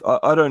bit of,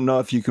 I don't know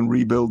if you can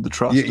rebuild the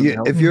trust.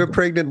 If you're a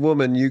pregnant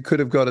woman, you could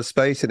have got a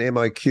space in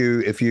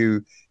MIQ if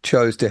you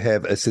chose to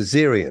have a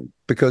cesarean,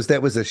 because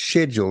that was a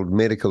scheduled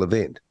medical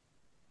event.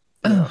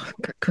 Oh,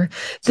 great.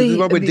 So this is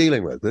what we're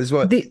dealing with.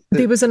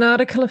 There was an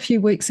article a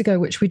few weeks ago,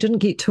 which we didn't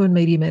get to in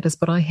Media Matters,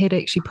 but I had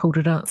actually pulled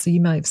it out, so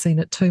you may have seen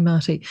it too,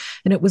 Marty.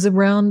 And it was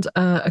around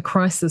a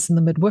crisis in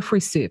the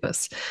midwifery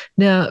service.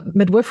 Now,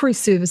 midwifery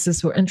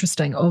services were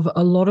interesting. Of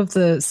a lot of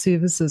the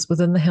services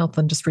within the health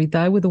industry,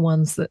 they were the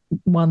one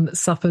that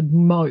suffered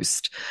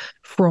most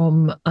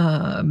from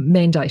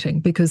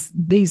mandating, because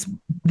these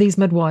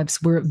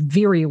midwives were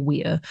very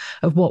aware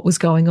of what was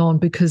going on,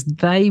 because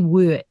they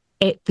were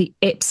at the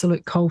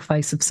absolute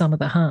coalface of some of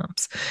the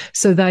harms.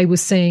 So they were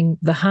seeing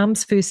the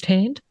harms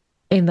firsthand,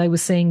 and they were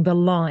seeing the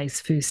lies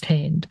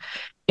firsthand.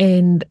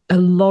 And a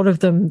lot of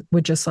them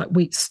were just like,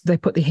 they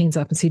put their hands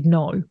up and said,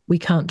 no, we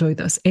can't do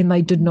this. And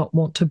they did not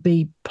want to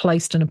be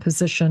placed in a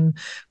position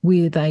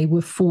where they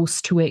were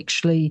forced to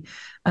actually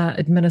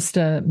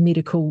administer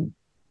medical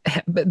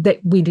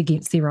that went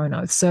against their own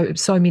oath.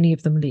 So many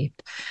of them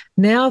left.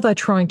 Now they're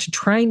trying to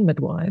train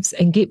midwives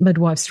and get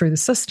midwives through the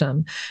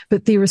system,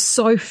 but there are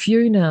so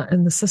few now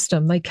in the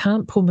system, they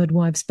can't pull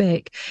midwives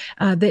back,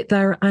 that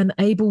they're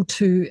unable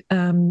to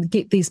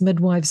get these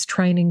midwives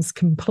trainings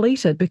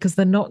completed because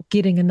they're not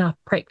getting enough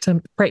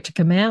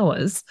practicum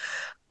hours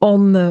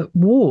on the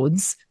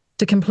wards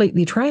to complete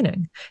their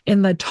training,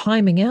 and they're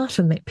timing out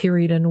in that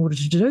period in order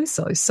to do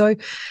so. So,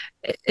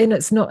 and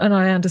it's not, and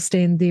I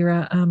understand there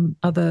are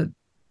other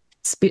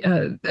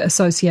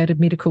associated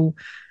medical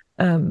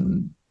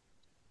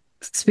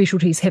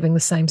specialties having the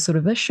same sort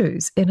of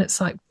issues. And it's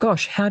like,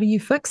 gosh, how do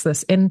you fix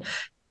this? And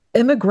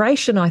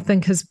immigration, I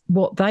think, is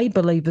what they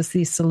believe is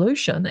their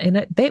solution.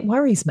 And that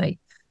worries me,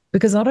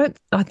 because I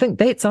think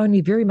that's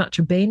only very much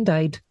a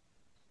Band-Aid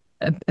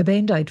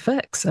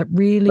fix. It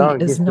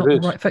really is not the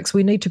right fix.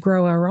 We need to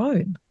grow our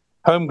own.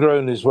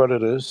 Homegrown is what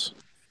it is.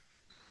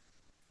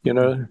 You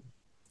know,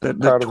 that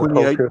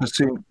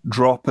 28%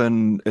 drop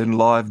in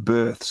live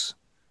births.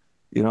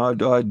 You know,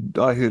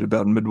 I heard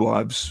about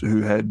midwives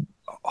who had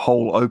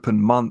whole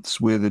open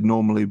months where they'd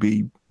normally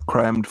be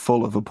crammed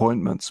full of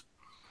appointments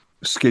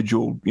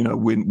scheduled, you know,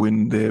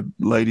 when their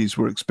ladies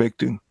were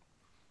expecting.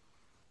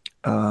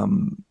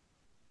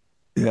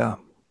 Yeah.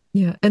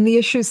 Yeah, and the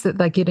issues that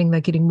they're getting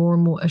more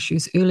and more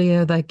issues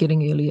earlier. They're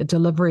getting earlier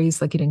deliveries.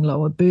 They're getting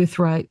lower birth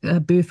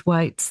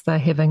weights. They're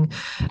having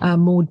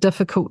more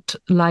difficult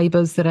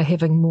labours that are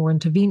having more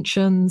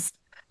interventions.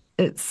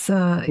 It's you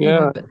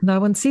know, but no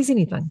one says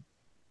anything.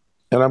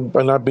 And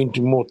I've been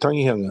to more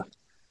tangihanga.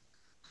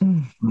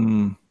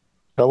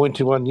 I went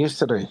to one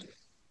yesterday.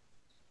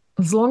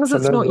 As long as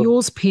it's not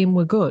yours, Pam,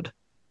 we're good.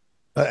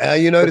 Are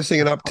you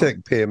noticing an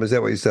uptick, Pam? Is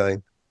that what you're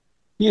saying?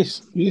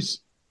 Yes,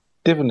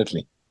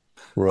 definitely.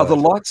 Right. Are the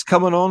lights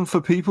coming on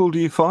for people, do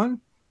you find?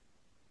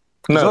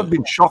 Because I've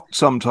been shocked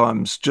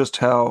sometimes just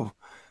how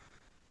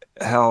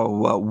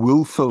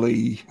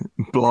willfully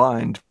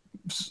blind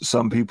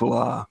some people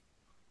are.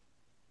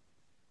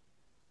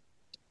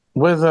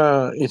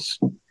 Whether it's...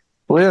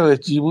 Well,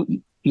 that's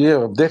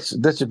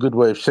a good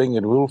way of saying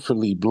it,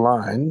 willfully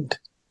blind.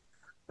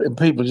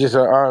 People just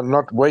are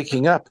not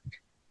waking up.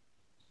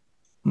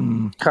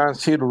 Can't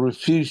see it or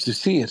refuse to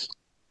see it.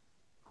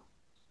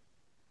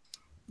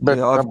 But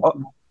yeah,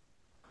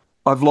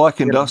 I've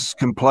likened us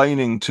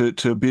complaining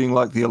to being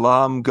like the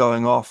alarm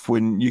going off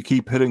when you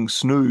keep hitting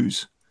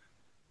snooze.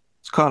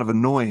 It's kind of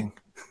annoying.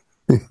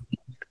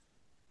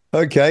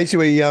 Okay, so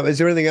is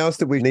there anything else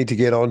that we need to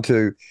get on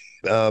to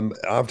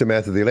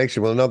aftermath of the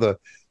election? Well, another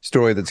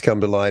story that's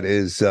come to light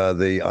is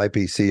the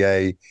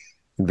IPCA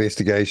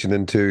investigation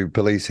into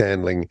police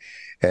handling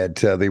at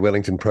the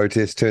Wellington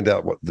protest. Turns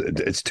out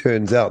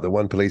that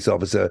one police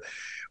officer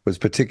was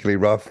particularly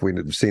rough.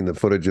 We've seen the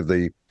footage of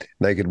the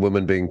naked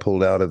woman being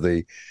pulled out of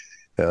the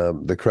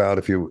crowd,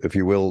 if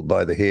you will,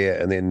 by the hair,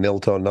 and then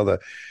knelt on. Another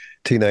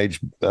teenage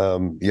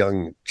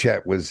young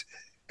chap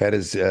had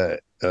his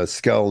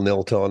skull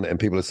knelt on, and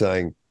people are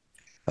saying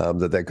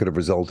that could have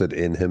resulted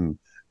in him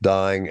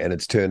dying. And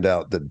it's turned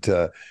out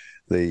that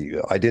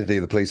the identity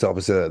of the police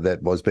officer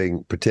that was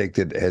being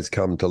protected has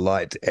come to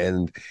light,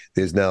 and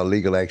there's now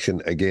legal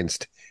action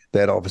against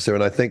that officer.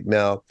 And I think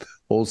now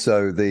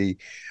also the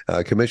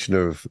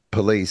Commissioner of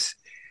Police,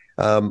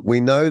 we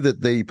know that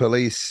the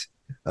police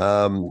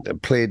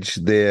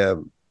pledged their,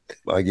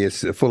 I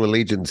guess, full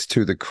allegiance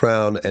to the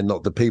Crown and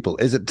not the people.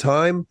 Is it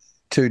time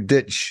to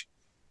ditch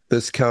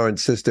this current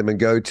system and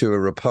go to a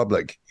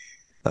republic?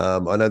 I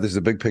know this is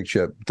a big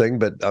picture thing,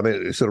 but I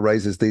mean, it sort of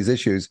raises these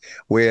issues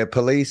where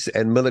police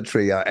and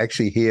military are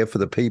actually here for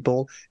the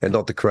people and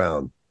not the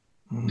Crown.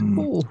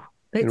 Ooh,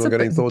 Anyone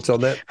got any thoughts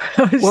on that?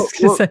 I was just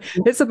going to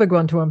say, it's a big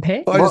one to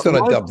unpack. I just thought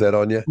I'd dump that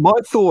on you. My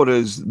thought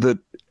is that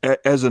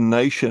as a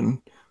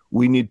nation,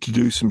 we need to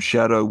do some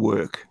shadow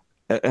work.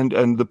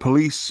 And the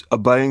police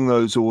obeying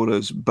those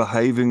orders,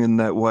 behaving in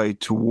that way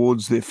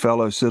towards their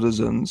fellow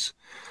citizens,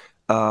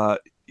 and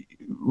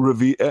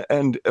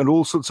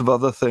all sorts of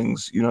other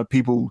things, you know,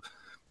 people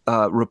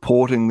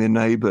reporting their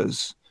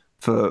neighbours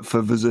for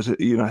visit,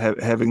 you know,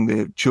 having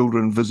their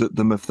children visit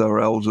them if they're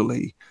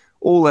elderly,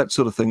 all that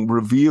sort of thing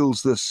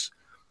reveals this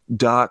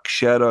dark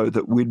shadow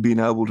that we'd been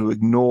able to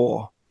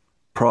ignore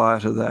prior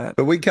to that.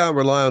 But we can't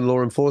rely on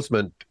law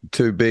enforcement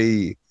to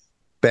be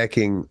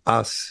backing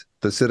us,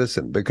 the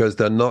citizen, because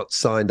they're not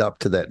signed up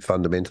to that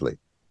fundamentally.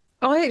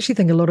 I actually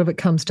think a lot of it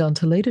comes down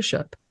to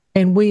leadership,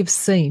 and we've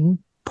seen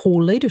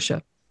poor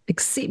leadership.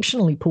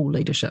 Exceptionally poor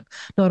leadership,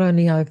 not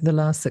only over the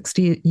last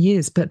 60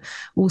 years, but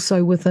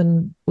also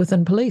within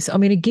police. I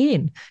mean,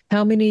 again,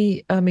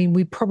 we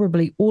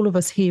probably, all of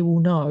us here will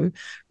know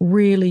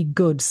really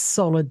good,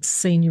 solid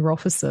senior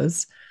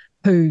officers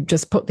who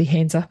just put their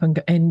hands up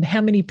and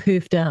how many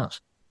perfed out?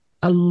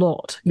 A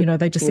lot. You know,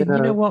 they just said, you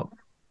know what?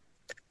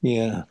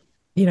 Yeah.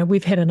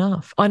 we've had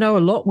enough. I know a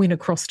lot went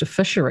across to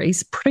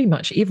fisheries. Pretty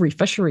much every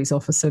fisheries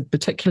officer,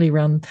 particularly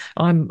around,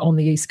 I'm on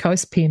the East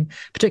Coast, Pim,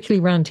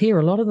 particularly around here,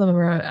 a lot of them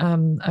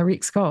are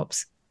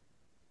ex-cops.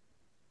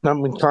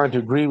 I'm inclined to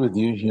agree with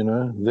you,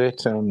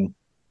 that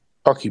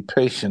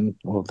occupation,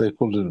 or they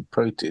called it a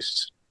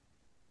protest,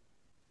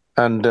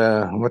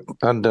 under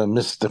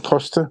Mr.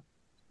 Costa.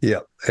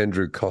 Yeah,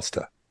 Andrew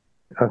Costa.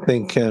 I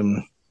think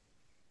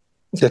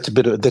that's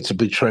a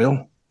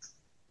betrayal.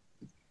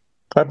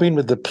 I've been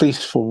with the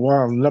police for a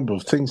while, a number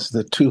of things,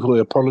 the Tuhoe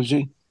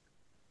apology,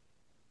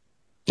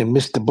 and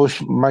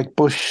Mike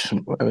Bush,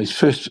 his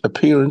first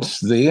appearance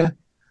there,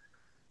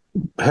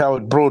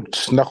 Howard Broad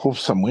snuck off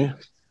somewhere.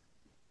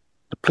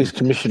 The police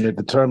commissioner at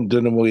the time,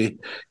 don't know where, he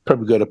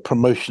probably got a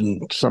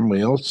promotion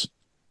somewhere else,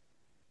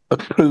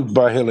 approved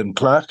by Helen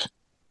Clark.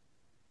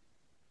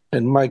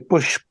 And Mike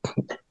Bush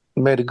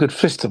made a good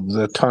fist of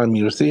the time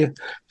he was there.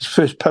 His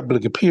first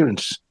public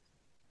appearance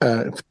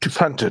to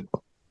front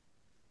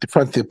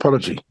the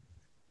apology.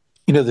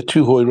 The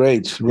Tuhoe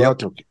raids.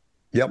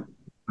 Yep.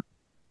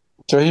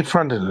 So he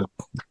fronted it.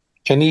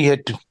 And he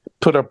had to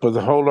put up with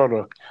a whole lot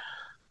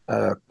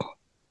of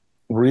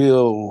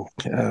real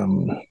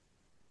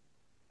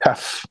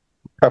tough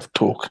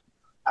talk,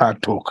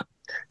 hard talk,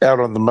 out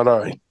on the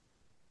Maree.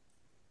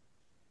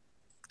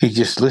 He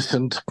just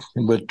listened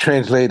with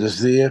translators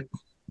there,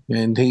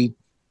 and he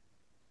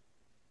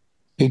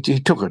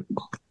took it.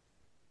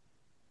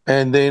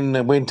 And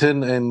then went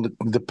in, and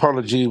the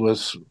apology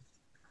was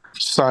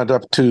signed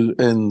up to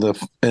in the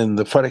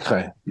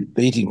wharekai,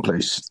 the eating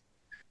place.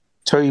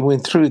 So he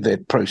went through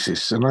that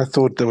process, and I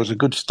thought that was a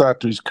good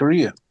start to his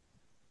career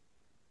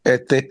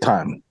at that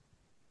time,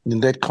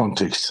 in that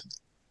context.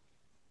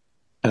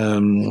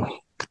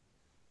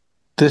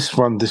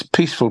 This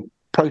peaceful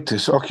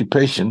protest,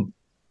 occupation,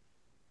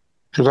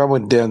 because I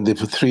went down there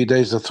for 3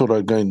 days, I thought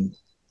I'd go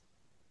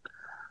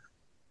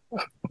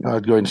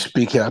and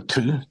speak out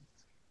too.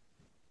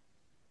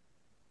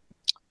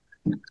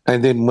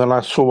 And then when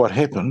I saw what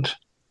happened,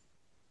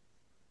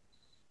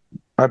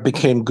 I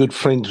became good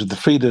friends with the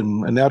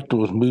Freedom and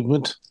Outdoors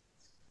movement,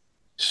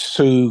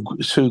 Sue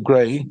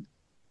Gray,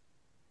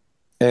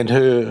 and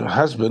her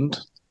husband,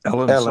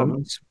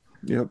 Alan.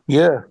 Yep.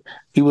 Yeah,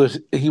 he was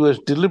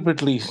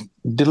deliberately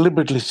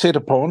set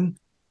upon,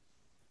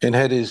 and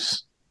had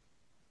his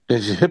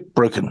hip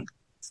broken,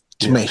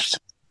 smashed.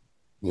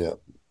 Yeah.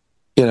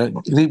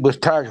 He was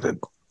targeted,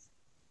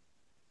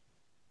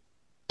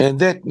 and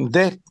that.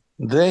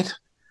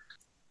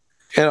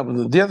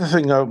 And the other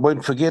thing I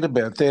won't forget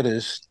about that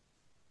is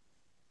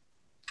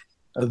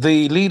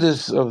the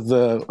leaders of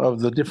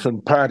the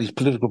different parties,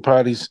 political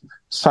parties,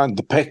 signed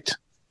the pact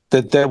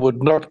that they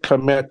would not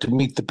come out to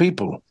meet the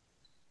people.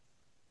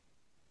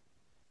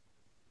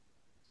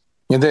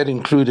 And that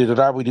included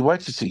Rawiri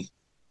Waititi.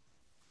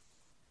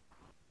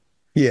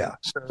 Yeah.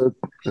 So,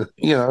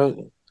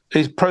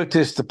 is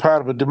protest a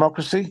part of a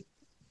democracy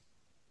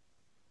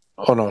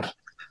or not?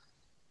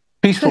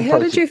 Peaceful So how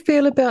protest. did you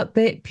feel about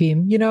that,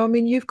 Pim?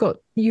 You've got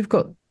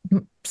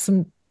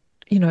some,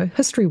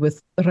 history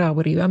with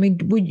Rawiri.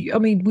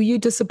 Were you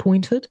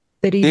disappointed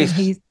that even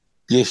he?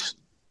 Yes,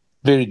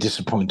 very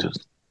disappointed.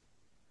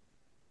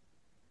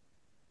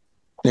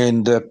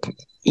 And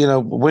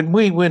when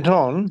we went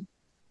on,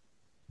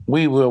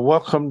 we were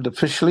welcomed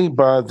officially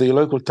by the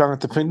local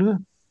tangata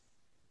whenua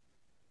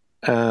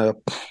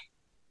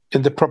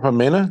in the proper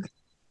manner,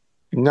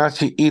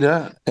 Ngāti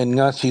Ira and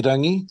Ngāti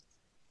Rangi.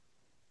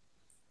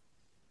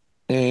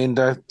 And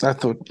I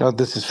thought,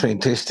 this is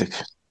fantastic.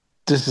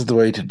 This is the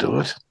way to do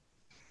it.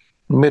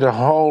 Met a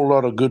whole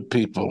lot of good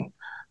people,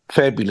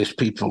 fabulous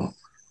people.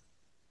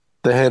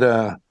 They had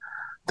an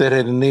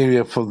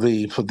area for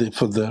the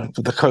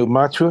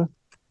kaumātua.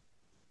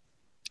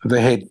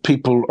 They had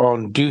people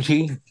on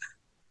duty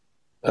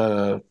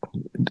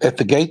at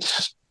the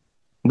gates,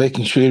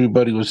 making sure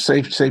everybody was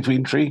safe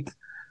entry,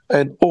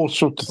 and all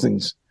sorts of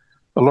things.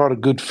 A lot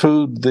of good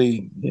food.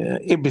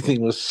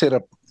 Everything was set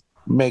up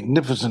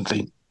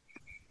magnificently.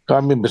 I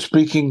remember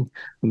speaking,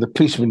 and the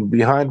policeman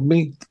behind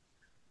me,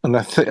 and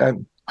I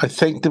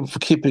thanked them for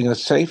keeping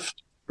us safe,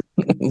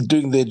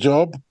 doing their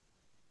job.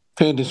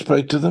 Turned and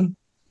spoke to them,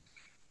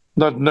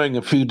 not knowing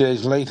a few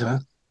days later.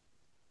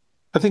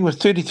 I think it was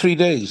 33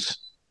 days.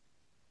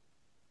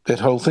 That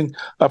whole thing.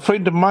 A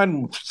friend of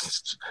mine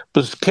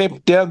was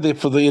camped down there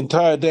for the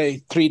entire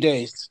day, 3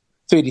 days,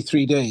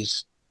 33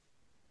 days.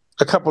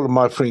 A couple of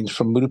my friends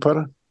from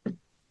Murupara.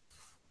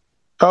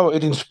 Oh,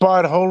 it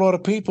inspired a whole lot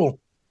of people.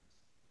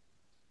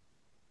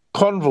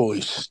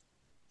 Convoys.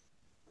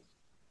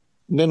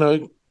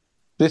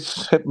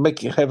 Let's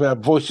have our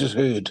voices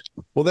heard.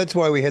 Well, that's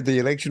why we had the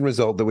election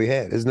result that we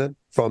had, isn't it?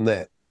 From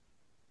that.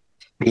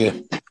 Yeah.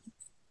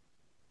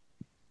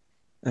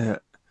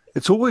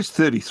 It's always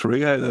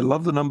 33. They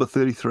love the number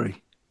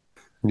 33.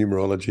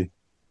 Numerology.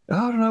 I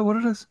don't know what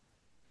it is.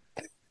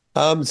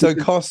 So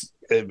Cost,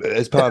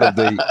 as part of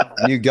the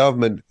new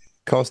government,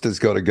 Costa's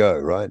got to go,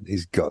 right?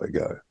 He's got to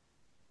go.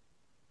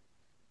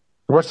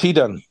 What's he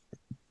done?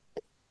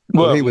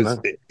 Well, he was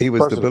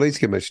the police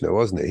commissioner,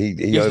 wasn't he?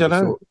 He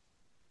oversaw.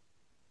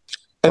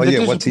 And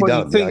the what's he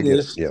done? disappointing thing I get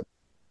is, it. Yeah.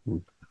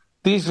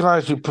 these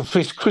guys who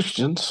profess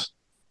Christians,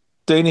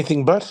 they're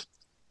anything but.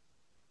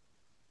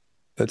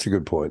 That's a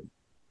good point.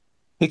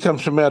 He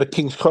comes from out of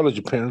King's College,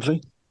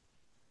 apparently.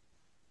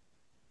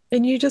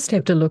 And you just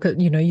have to look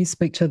at, you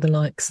speak to the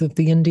likes of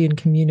the Indian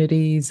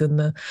communities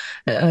and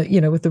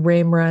with the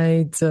ram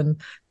raids, and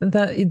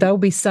they'll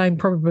be saying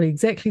probably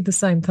exactly the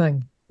same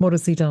thing. What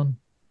has he done?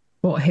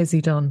 What has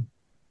he done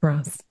for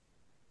us?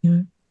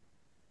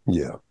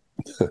 Yeah.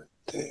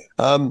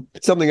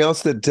 Something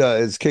else that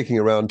is kicking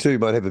around too,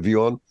 might have a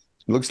view on.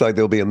 It looks like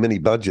there'll be a mini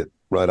budget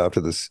right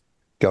after this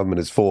government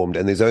is formed,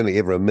 and there's only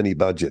ever a mini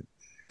budget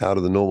out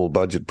of the normal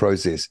budget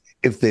process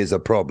if there's a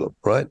problem,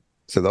 right?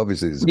 So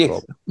obviously there's a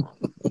problem.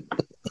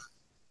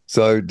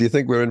 So do you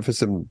think we're in for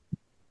some...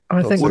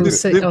 I think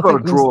they've got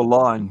to draw a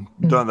line,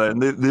 don't they?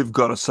 And they've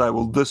got to say,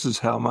 well, this is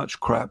how much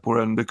crap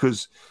we're in,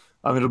 because,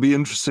 it'll be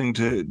interesting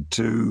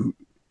to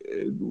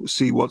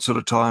see what sort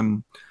of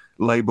time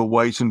Labour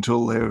wait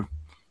until they're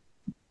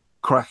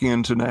cracking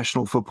into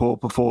national for poor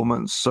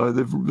performance. So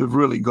they've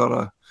really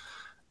got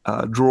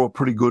to draw a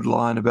pretty good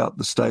line about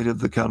the state of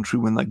the country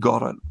when they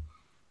got it.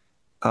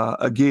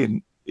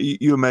 Again,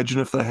 you imagine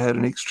if they had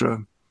an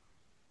extra,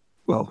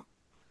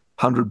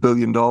 $100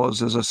 billion,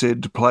 as I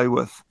said, to play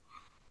with,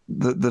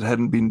 that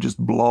hadn't been just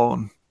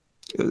blown.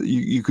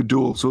 You could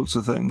do all sorts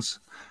of things.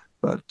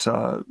 But,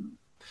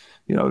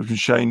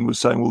 Shane was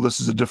saying, well, this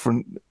is a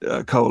different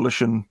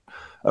coalition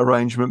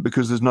arrangement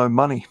because there's no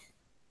money.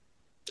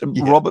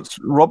 Yeah.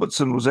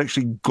 Robertson was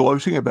actually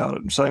gloating about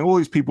it and saying all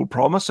these people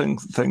promising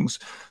things,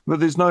 but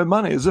there's no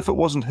money, as if it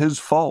wasn't his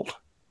fault.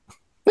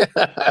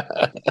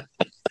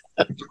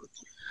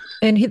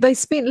 And they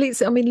spent,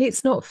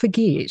 let's not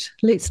forget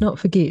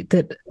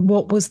that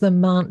what was the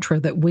mantra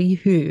that we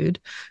heard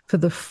for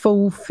the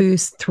full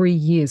first 3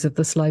 years of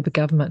this Labour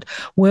government?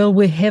 Well,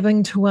 we're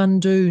having to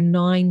undo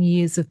 9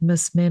 years of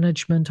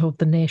mismanagement of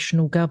the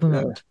national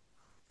government. Yeah.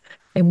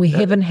 And we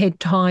haven't had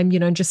time,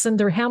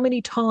 Jacinda, how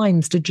many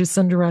times did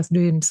Jacinda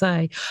Ardern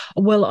say,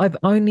 well, I've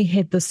only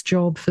had this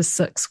job for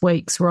 6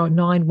 weeks or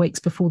 9 weeks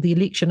before the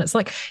election? It's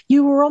like,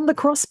 you were on the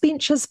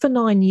crossbenches for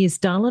 9 years,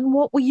 darling.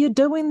 What were you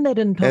doing that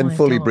entire And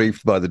fully time?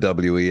 briefed by the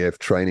WEF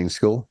training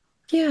school.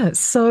 Yeah,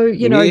 so,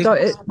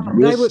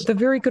 they're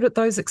very good at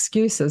those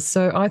excuses.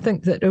 So I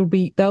think that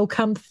they'll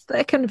come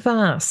thick and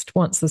fast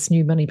once this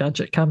new mini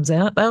budget comes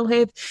out. They'll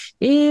have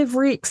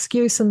every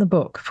excuse in the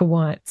book for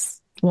why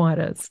it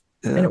is.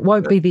 Yeah. And it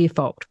won't be their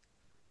fault.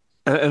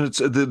 And it's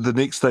the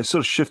next, they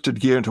sort of shifted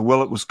gear into,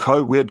 it was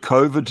we had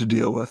COVID to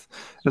deal with.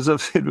 As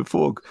I've said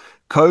before,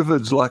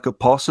 COVID's like a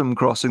possum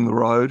crossing the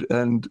road,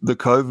 and the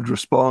COVID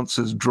response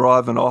is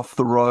driving off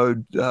the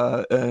road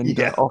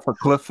off a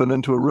cliff and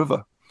into a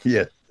river.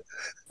 Yeah.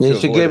 Yeah,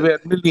 she gave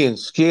out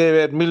millions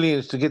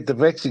to get the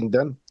vaccine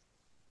done.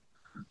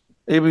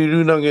 Every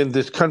Runanga in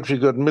this country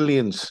got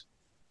millions.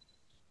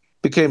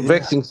 Became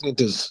vaccine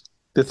centres.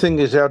 The thing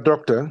is, our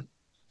doctor...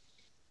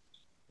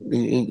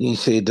 He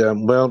said, it's a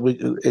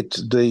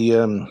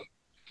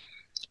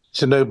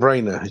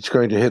no-brainer. It's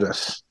going to hit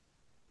us.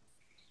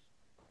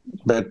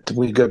 But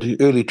we got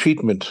early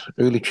treatment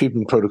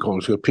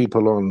protocols. We got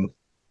people on,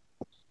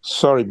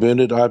 sorry,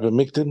 Bernard,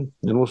 ivermectin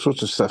and all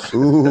sorts of stuff.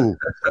 Ooh,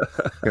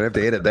 gonna have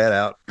to edit that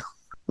out.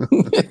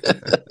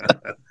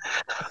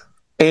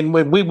 And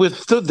when we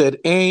withstood that,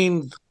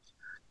 and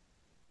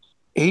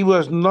he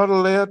was not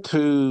allowed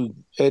to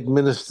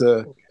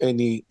administer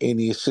any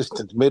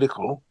assistant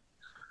medical,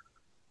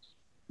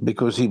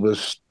 because he was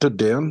stood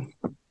down.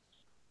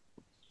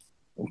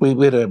 We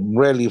had a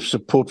rally of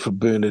support for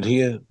Bernard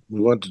here.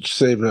 We wanted to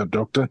save our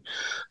doctor.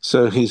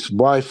 So his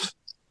wife,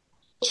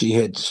 she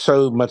had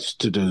so much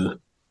to do,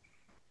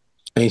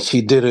 and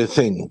she did her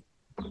thing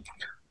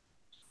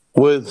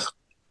with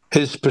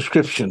his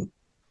prescription.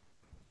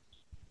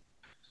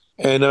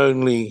 And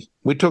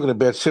we're talking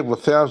about several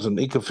thousand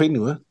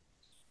ikawhenua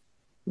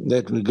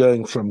that were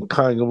going from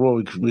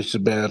Kaingaroa, which is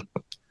about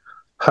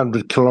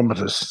 100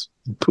 kilometres.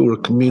 Poorer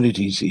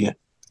communities here,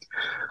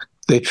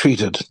 they're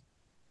treated,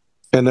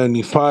 and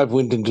only 5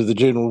 went into the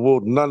general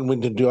ward. None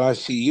went into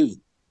ICU.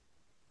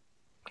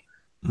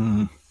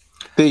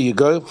 There you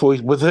go.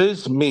 With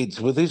his meds,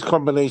 with his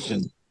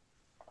combination,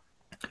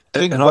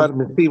 think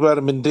vitamin C,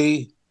 vitamin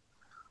D,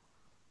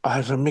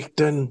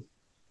 ivermectin.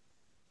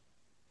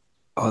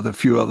 There are a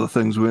few other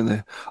things, weren't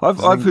there?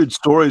 I've heard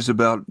stories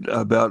about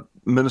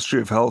Ministry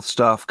of Health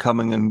staff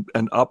coming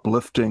and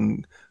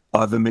uplifting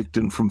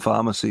ivermectin from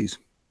pharmacies.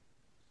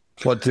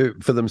 What,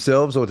 for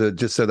themselves, or to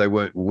just so they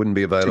wouldn't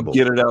be available? To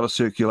get it out of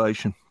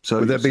circulation. So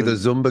would that be the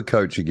Zumba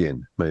coach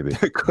again, maybe?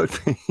 It could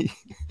be.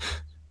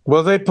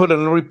 Well, they put a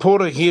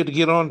reporter here to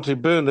get on to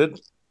Bernard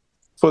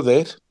for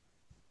that.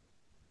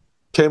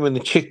 Came in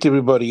and checked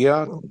everybody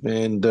out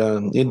and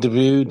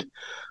interviewed.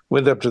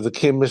 Went up to the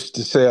chemist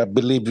to say, I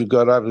believe you've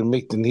got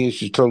ivermectin here.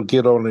 She's told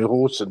get on her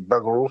horse and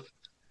bugger off.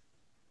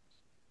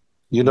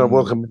 You're not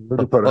welcome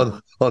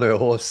on her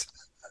horse.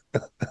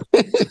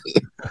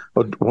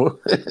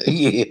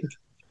 Yeah.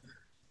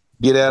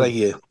 Get out of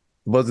here.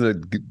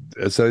 Wasn't it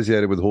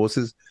associated with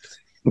horses?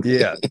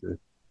 Yeah.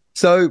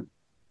 So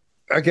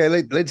okay,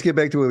 let's get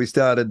back to where we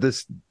started.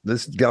 This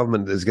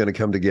government is going to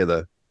come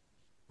together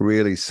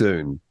really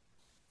soon.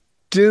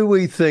 Do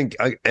we think,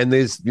 and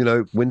there's,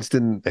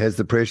 Winston has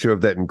the pressure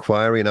of that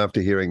inquiry, and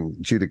after hearing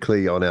Judah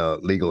Clee on our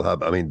legal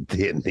hub, I mean,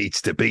 there needs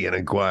to be an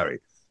inquiry.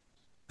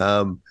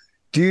 Do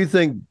you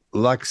think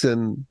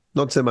Luxon,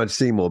 not so much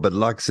Seymour, but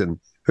Luxon,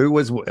 who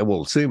was,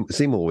 well,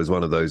 Seymour was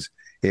one of those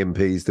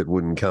MPs that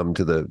wouldn't come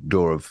to the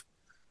door of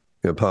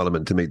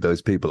Parliament to meet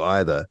those people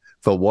either,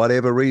 for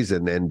whatever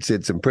reason, and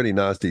said some pretty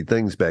nasty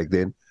things back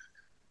then.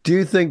 Do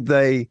you think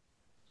that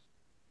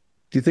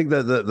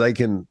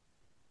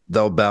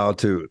they'll bow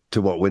to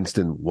what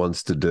Winston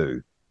wants to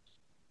do?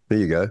 There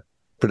you go.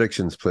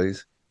 Predictions,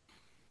 please.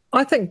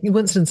 I think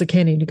Winston's a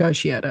canny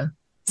negotiator.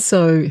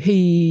 So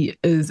he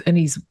is, and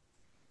he's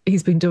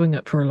been doing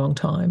it for a long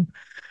time.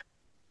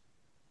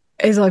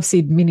 As I've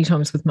said many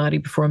times with Marty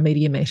before on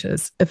Media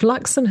Matters, if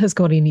Luxon has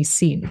got any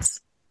sense,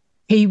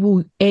 he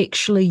will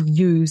actually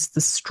use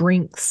the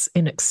strengths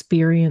and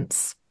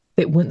experience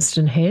that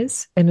Winston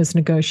has and his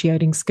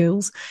negotiating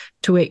skills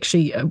to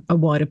actually a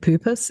wider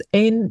purpose.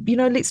 And,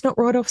 let's not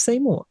write off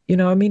Seymour.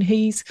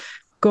 He's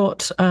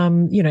got,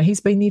 he's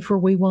been there for a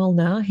wee while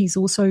now. He's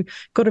also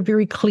got a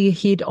very clear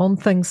head on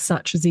things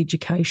such as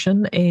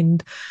education.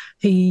 And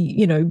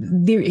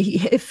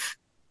if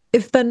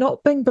they're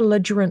not being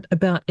belligerent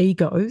about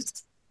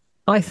egos,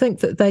 I think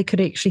that they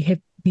could actually have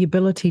the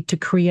ability to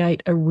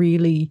create a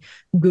really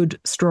good,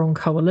 strong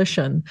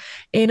coalition.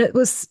 And it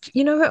was,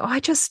 I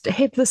just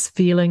have this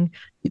feeling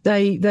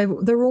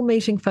they're all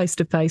meeting face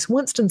to face.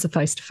 Winston's a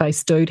face to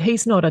face dude.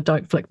 He's not a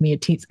don't flick me a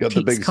text kind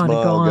of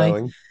guy.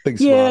 Going. Big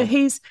smile.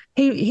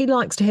 He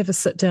likes to have a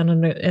sit down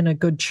in a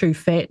good chew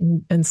fat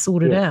and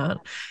sort it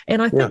out.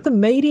 And I think the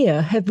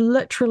media have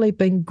literally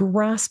been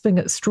grasping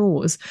at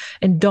straws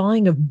and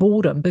dying of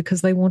boredom because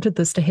they wanted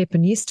this to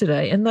happen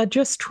yesterday. And they're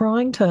just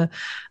trying to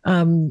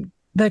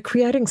they're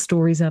creating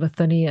stories out of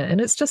thin air,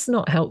 and it's just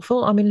not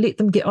helpful. I mean, let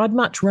them get. I'd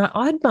much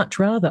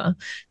rather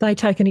they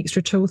take an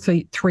extra 2 or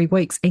 3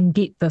 weeks and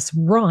get this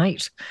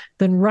right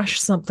than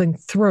rush something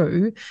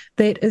through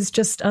that is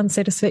just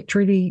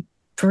unsatisfactory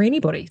for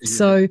anybody. Yeah.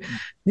 So,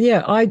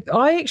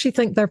 I actually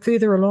think they're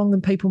further along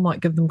than people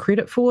might give them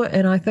credit for,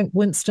 and I think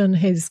Winston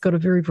has got a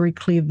very, very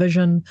clear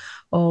vision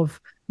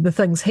of the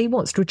things he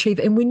wants to achieve.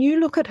 And when you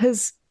look at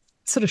his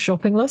sort of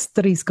shopping list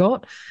that he's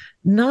got,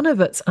 none of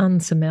it's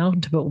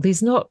unsurmountable.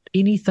 There's not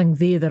anything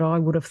there that I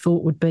would have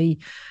thought would be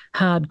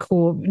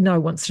hardcore. No,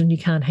 Winston, you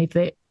can't have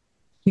that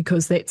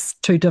because that's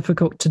too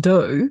difficult to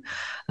do.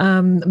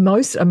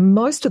 Most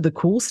of the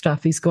cool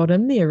stuff he's got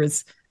in there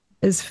is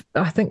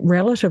I think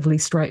relatively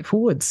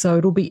straightforward. So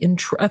it'll be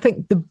I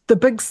think the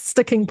big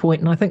sticking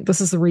point, and I think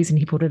this is the reason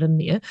he put it in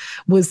there,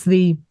 was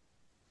he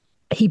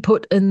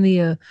put in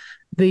there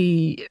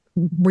the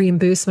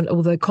reimbursement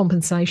or the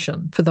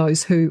compensation for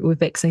those who were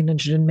vaccine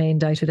injured and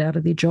mandated out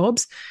of their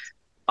jobs.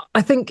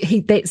 I think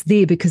that's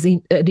there because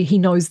he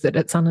knows that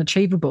it's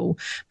unachievable,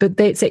 but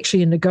that's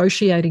actually a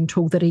negotiating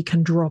tool that he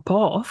can drop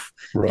off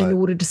in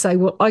order to say,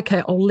 well,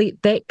 okay, I'll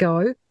let that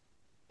go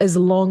as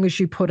long as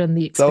you put in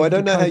the So I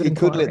don't know how you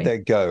could let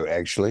that go,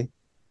 actually.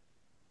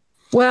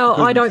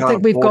 Well, I don't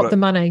think we've got the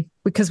money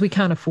because we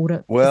can't afford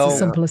it. Well, it's as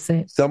simple as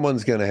that.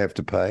 Someone's going to have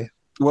to pay.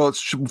 Well,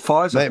 it's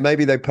Pfizer.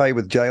 Maybe they pay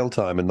with jail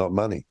time and not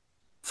money.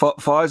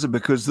 Pfizer,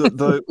 because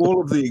all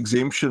of the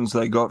exemptions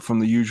they got from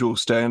the usual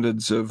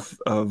standards of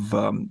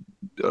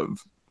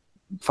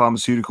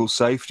pharmaceutical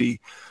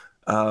safety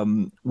are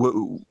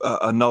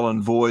null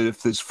and void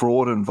if there's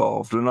fraud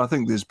involved. And I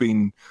think there's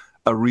been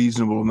a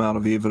reasonable amount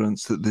of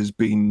evidence that there's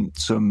been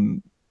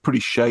some pretty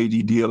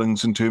shady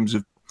dealings in terms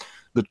of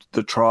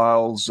the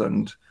trials.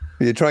 And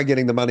you try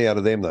getting the money out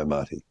of them, though,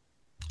 Marty.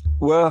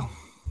 Well,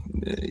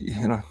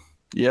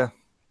 yeah.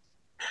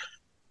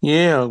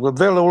 Yeah, well,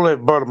 they'll all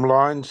have bottom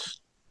lines.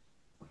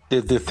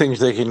 They're things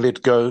they can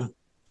let go.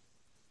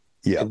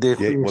 Yeah. They're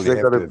things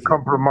they've got to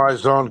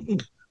compromise on,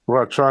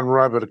 try and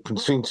arrive at a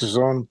consensus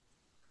on.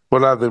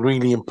 What are the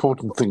really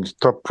important things,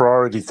 top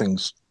priority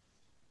things?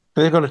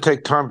 They're going to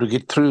take time to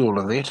get through all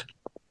of that.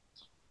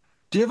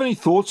 Do you have any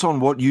thoughts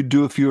on what you'd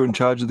do if you were in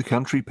charge of the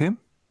country, Pim?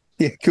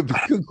 Yeah, good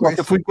question. Like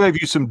if we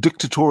gave you some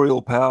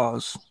dictatorial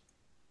powers.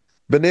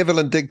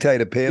 Benevolent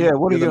dictator, Pim. Yeah,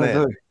 what are you going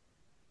to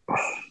do?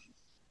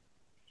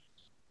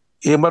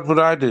 Yeah, what would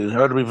I do?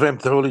 I'd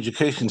revamp the whole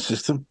education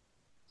system.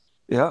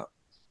 Yeah.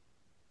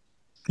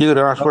 You got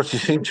to ask what's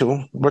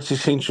essential. What's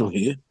essential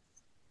here?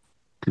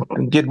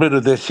 And get rid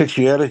of their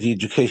sexuality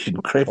education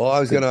crap. Well,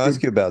 I was going to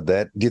ask you about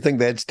that. Do you think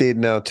that's dead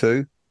now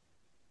too?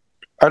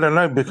 I don't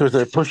know, because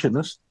they're pushing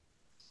us.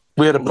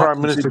 We had a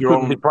prime minister who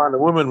couldn't define a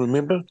woman,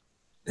 remember?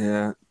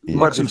 Yeah.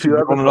 Much of you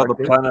on another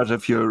planet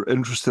if you're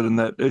interested in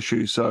that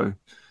issue. So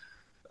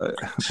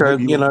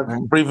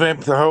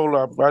revamp the whole.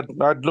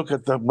 I'd look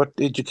at what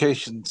the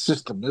education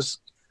system is.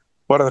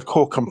 What are the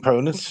core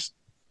components?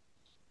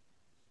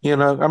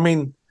 I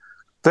mean,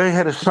 they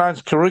had a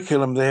science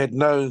curriculum. They had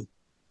no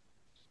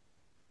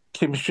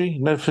chemistry,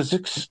 no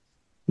physics,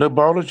 no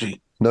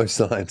biology. No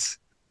science.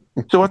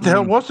 So what the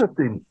hell was it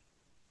then?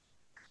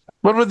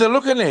 What were they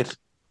looking at?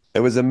 It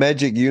was a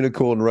magic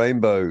unicorn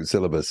rainbow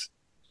syllabus.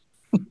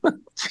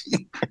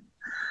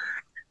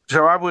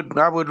 So I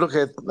would look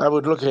at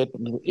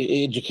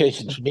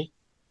education for me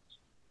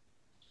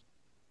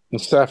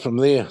and start from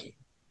there.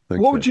 Okay.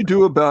 What would you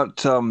do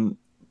about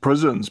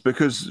prisons?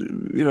 Because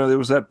there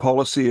was that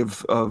policy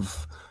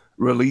of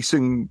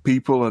releasing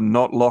people and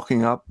not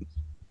locking up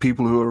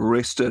people who were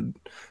arrested,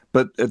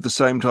 but at the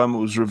same time it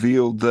was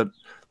revealed that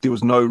there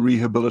was no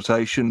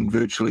rehabilitation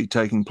virtually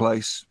taking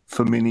place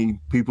for many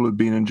people who'd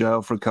been in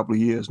jail for a couple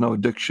of years, no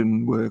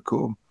addiction work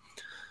or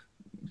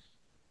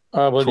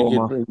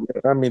trauma.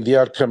 The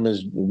outcome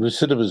is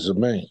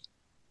recidivism, eh?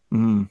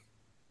 Mm.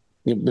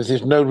 Yeah, but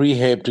there's no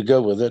rehab to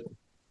go with it.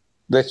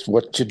 That's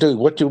what you do.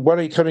 What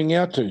are you coming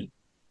out to?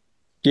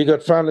 You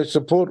got family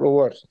support or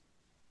what?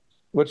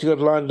 What you got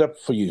lined up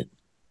for you?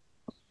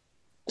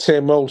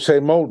 Same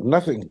old,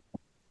 nothing.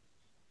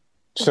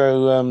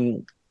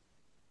 So,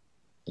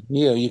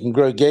 you can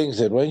grow gangs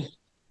that way.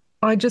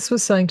 I just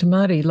was saying to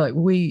Marty, like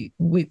we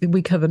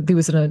covered, there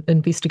was an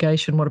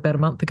investigation, about a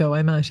month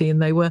ago, Marty,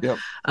 and they were,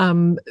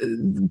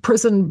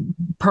 prison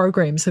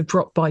programs have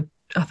dropped by,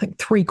 I think,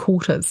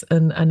 3/4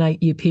 in an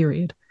 8-year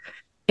period.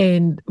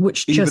 And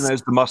which even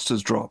as the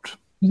muster's dropped.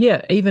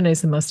 Yeah, even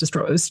as the muster's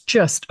dropped. It was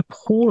just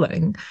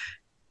appalling.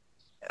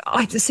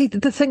 I see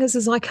the thing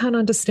is I can't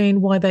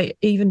understand why they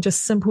even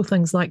just simple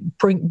things like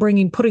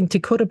putting Te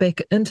Kura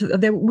back into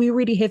we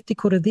already have Te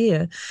Kura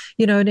there,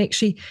 and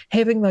actually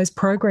having those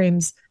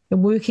programs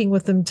and working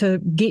with them to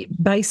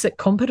get basic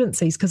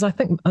competencies, because I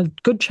think a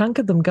good chunk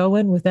of them go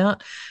in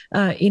without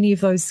any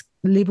of those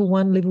level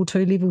 1, level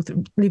 2,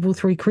 level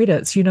 3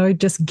 credits.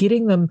 Just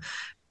getting them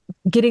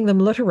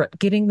literate,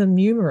 getting them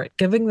numerate,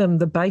 giving them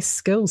the base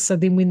skills, so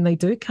then when they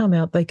do come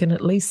out, they can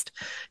at least,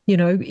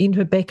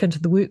 enter back into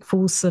the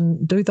workforce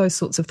and do those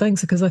sorts of things,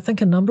 because I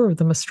think a number of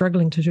them are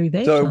struggling to do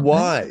that. So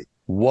why?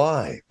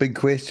 Why? Big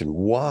question.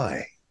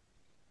 Why?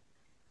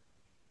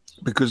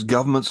 Because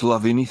governments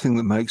love anything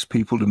that makes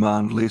people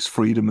demand less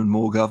freedom and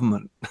more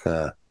government.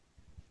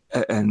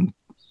 And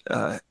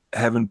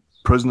having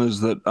prisoners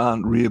that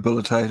aren't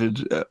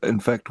rehabilitated, in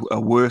fact, are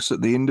worse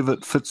at the end of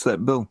it, fits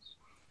that bill.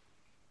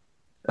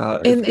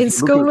 And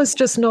school is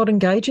just not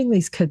engaging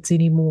these kids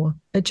anymore.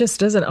 It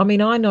just isn't. I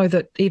mean, I know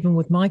that even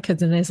with my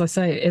kids, and as I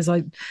say, as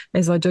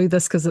I do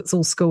this, because it's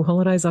all school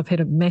holidays, I've had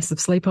a massive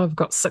sleep. I've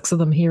got 6 of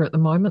them here at the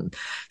moment,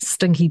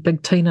 stinky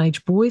big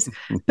teenage boys.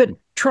 But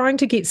trying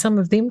to get some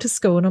of them to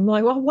school, and I'm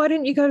like, well, why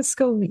didn't you go to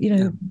school?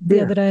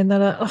 The other day, and they're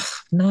like, oh,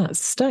 no, it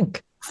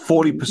stink.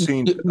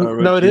 40%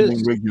 are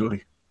attending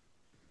regularly.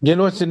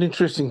 It's an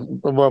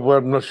interesting. Well,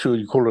 I'm not sure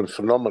you call it a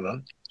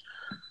phenomenon,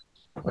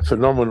 a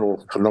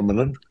phenomenal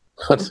phenomenon.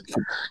 But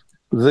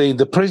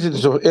the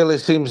presence of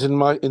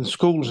LSMs in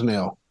schools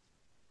now.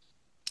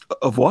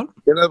 Of what?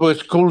 In other words,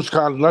 schools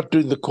can't not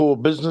doing the core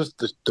business.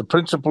 The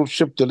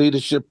principalship, the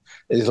leadership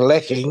is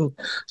lacking.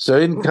 So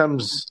in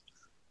comes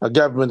a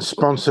government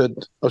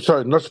sponsored,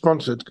 not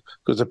sponsored,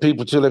 because the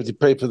people still have to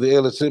pay for the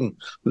LSM,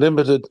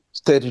 limited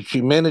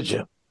statutory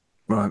manager.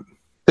 Right.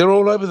 They're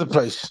all over the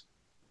place.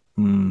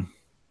 Mm.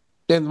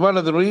 And one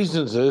of the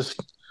reasons is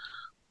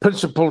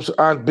principals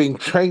aren't being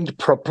trained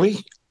properly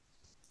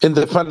in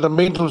the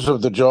fundamentals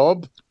of the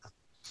job.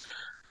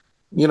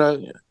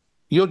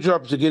 Your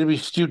job is to get every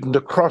student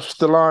across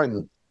the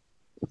line,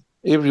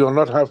 everyone,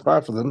 not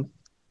half of them.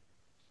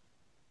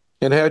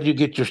 And how do you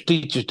get your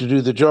teachers to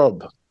do the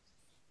job?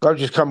 I've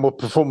just come with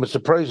performance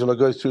appraisal. I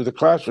go through the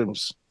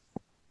classrooms.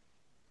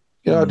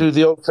 I do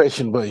the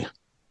old-fashioned way.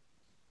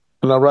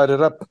 And I write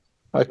it up.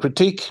 I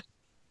critique.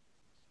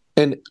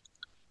 And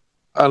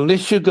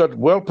unless you've got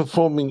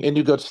well-performing and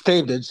you've got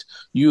standards,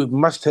 you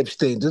must have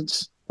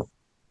standards.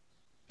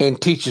 And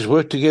teachers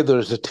work together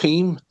as a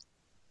team.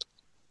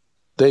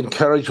 They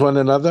encourage one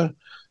another.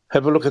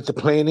 Have a look at the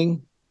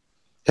planning.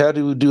 How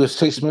do we do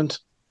assessment?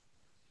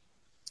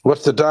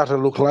 What's the data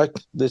look like?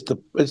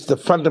 It's the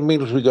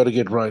fundamentals we got to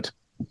get right.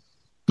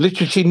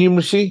 Literacy,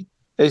 numeracy,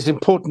 as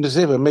important as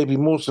ever, maybe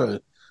more so.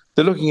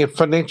 They're looking at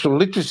financial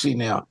literacy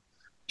now.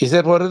 Is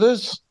that what it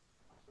is?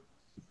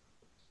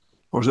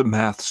 Or is it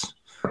maths?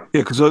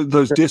 Yeah, because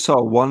those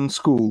Decile 1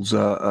 schools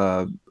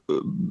are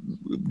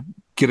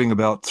getting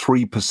about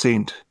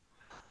 3%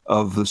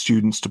 of the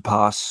students to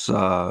pass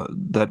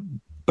that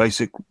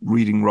basic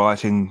reading,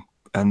 writing,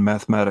 and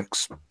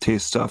mathematics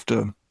test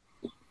after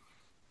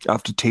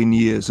 10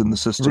 years in the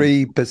system.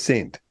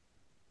 3%.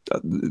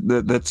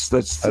 That's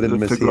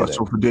the figure I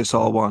saw for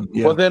Decile 1.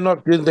 Yeah. Well, they're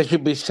not. They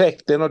should be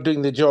sacked. They're not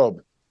doing their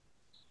job.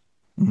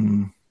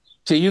 Mm.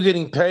 So you're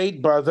getting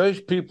paid by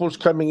those pupils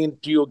coming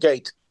into your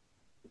gate.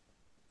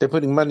 They're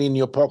putting money in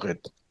your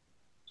pocket.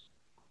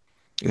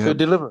 Yeah. So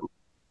deliver.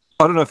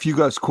 I don't know if you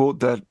guys caught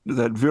that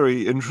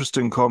very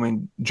interesting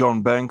comment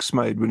John Banks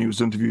made when he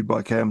was interviewed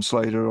by Cam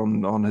Slater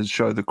on his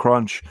show The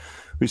Crunch.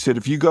 He said,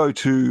 if you go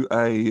to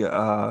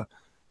a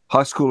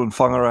high school in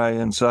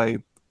Whangarei and say,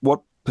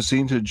 what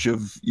percentage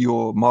of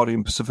your Māori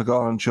and Pacific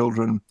Island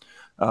children,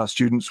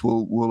 students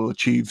will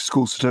achieve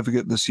school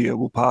certificate this year,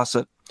 will pass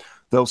it,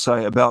 they'll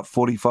say about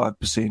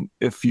 45%.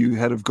 If you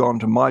had have gone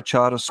to my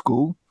charter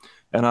school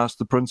and asked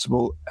the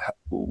principal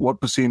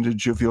what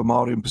percentage of your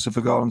Māori and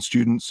Pacific Island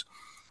students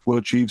will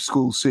achieve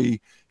School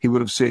C, he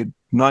would have said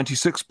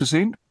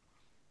 96%,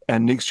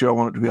 and next year I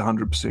want it to be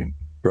 100%.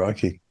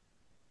 Crikey.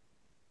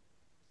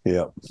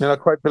 Yeah. And I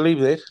quite believe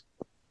that.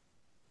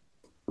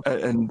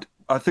 And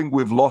I think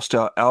we've lost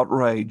our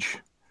outrage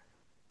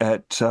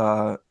at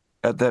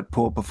that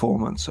poor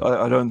performance.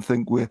 I don't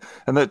think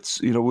and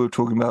that's, we were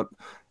talking about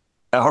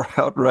our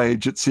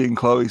outrage at seeing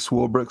Chloe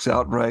Swarbrick's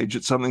outrage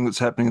at something that's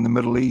happening in the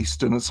Middle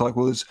East. And it's like,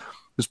 well, there's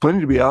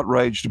plenty to be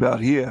outraged about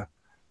here.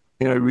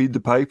 Read the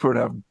paper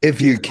and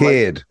if you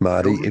cared,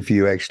 Marty, if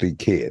you actually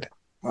cared.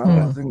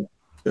 I think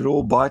it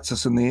all bites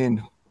us in the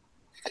end.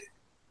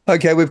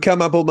 Okay, we've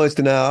come up almost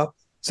an hour,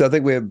 so I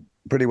think we're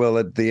pretty well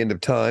at the end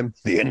of time.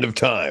 The end of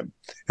time,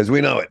 as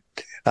we know it.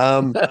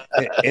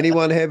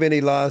 Anyone have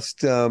any last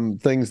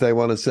things they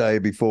want to say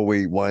before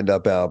we wind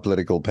up our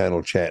political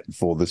panel chat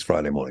for this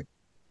Friday morning?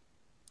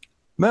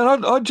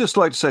 Man, I'd just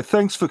like to say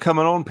thanks for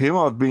coming on, Pim.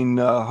 I've been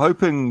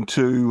hoping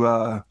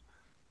to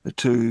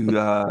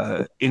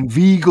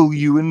inveigle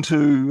you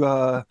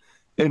into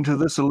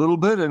this a little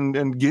bit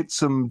and get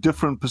some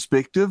different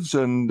perspectives,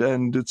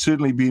 and it's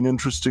certainly been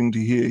interesting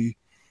to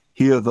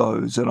hear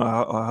those, and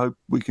I hope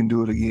we can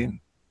do it again.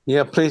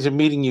 Yeah, pleasure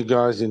meeting you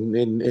guys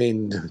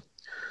and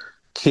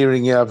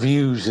hearing our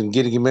views and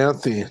getting them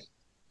out there.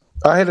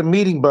 I had a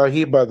meeting by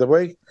the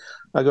way.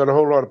 I got a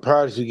whole lot of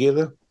parties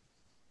together. It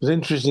was an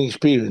interesting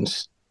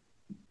experience.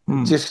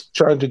 Just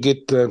trying to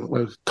get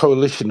a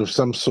coalition of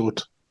some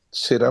sort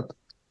set up.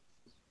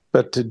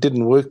 But it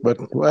didn't work. But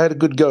I had a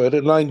good go at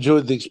it, and I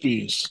enjoyed the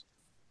experience.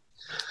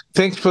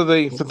 Thanks for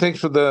the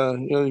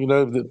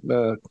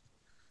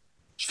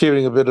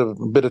sharing a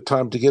bit of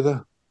time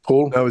together,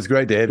 Paul. No, it was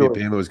great to have you,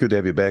 Pam. It was good to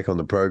have you back on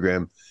the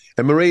program.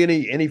 And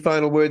Maree, any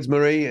final words,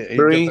 Maree? You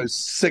got those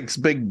 6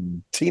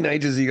 big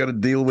teenagers you got to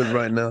deal with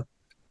right now.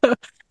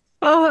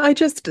 I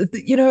just,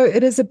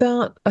 it is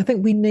about, I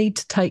think we need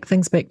to take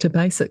things back to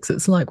basics.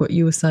 It's like what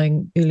you were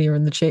saying earlier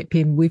in the chat,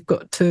 Pam. We've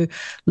got to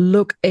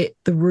look at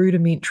the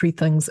rudimentary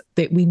things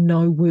that we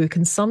know work.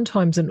 And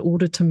sometimes in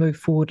order to move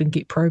forward and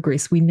get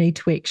progress, we need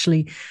to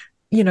actually,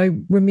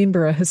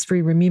 remember our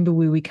history, remember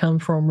where we come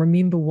from,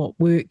 remember what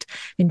worked.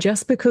 And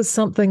just because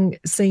something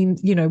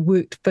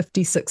worked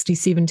 50, 60,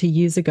 70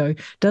 years ago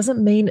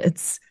doesn't mean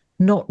it's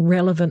not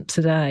relevant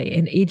today.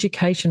 And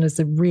education is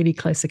a really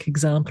classic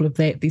example of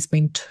that. There's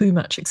been too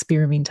much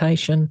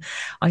experimentation.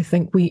 I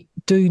think we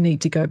do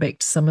need to go back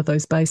to some of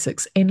those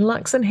basics. And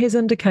Luxon has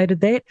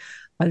indicated that.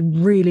 I'd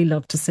really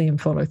love to see him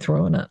follow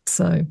through on it.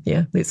 So,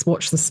 yeah, let's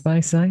watch the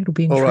space, It'll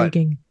be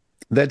intriguing. All right.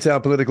 That's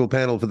our political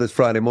panel for this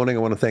Friday morning. I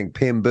want to thank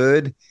Pam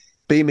Bird,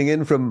 beaming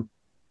in from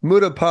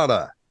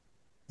Murupara.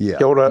 Yeah,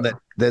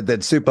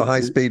 that super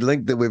high-speed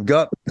link that we've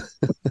got.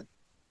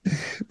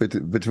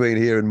 Between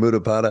here and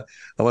Murupara.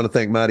 I want to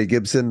thank Marty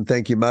Gibson.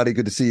 Thank you, Marty.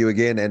 Good to see you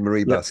again. And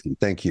Maree Buscke.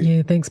 Thank you.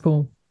 Yeah, thanks,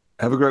 Paul.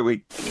 Have a great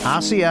week.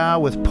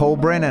 RCR with Paul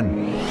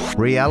Brennan.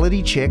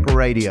 Reality Check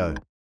Radio.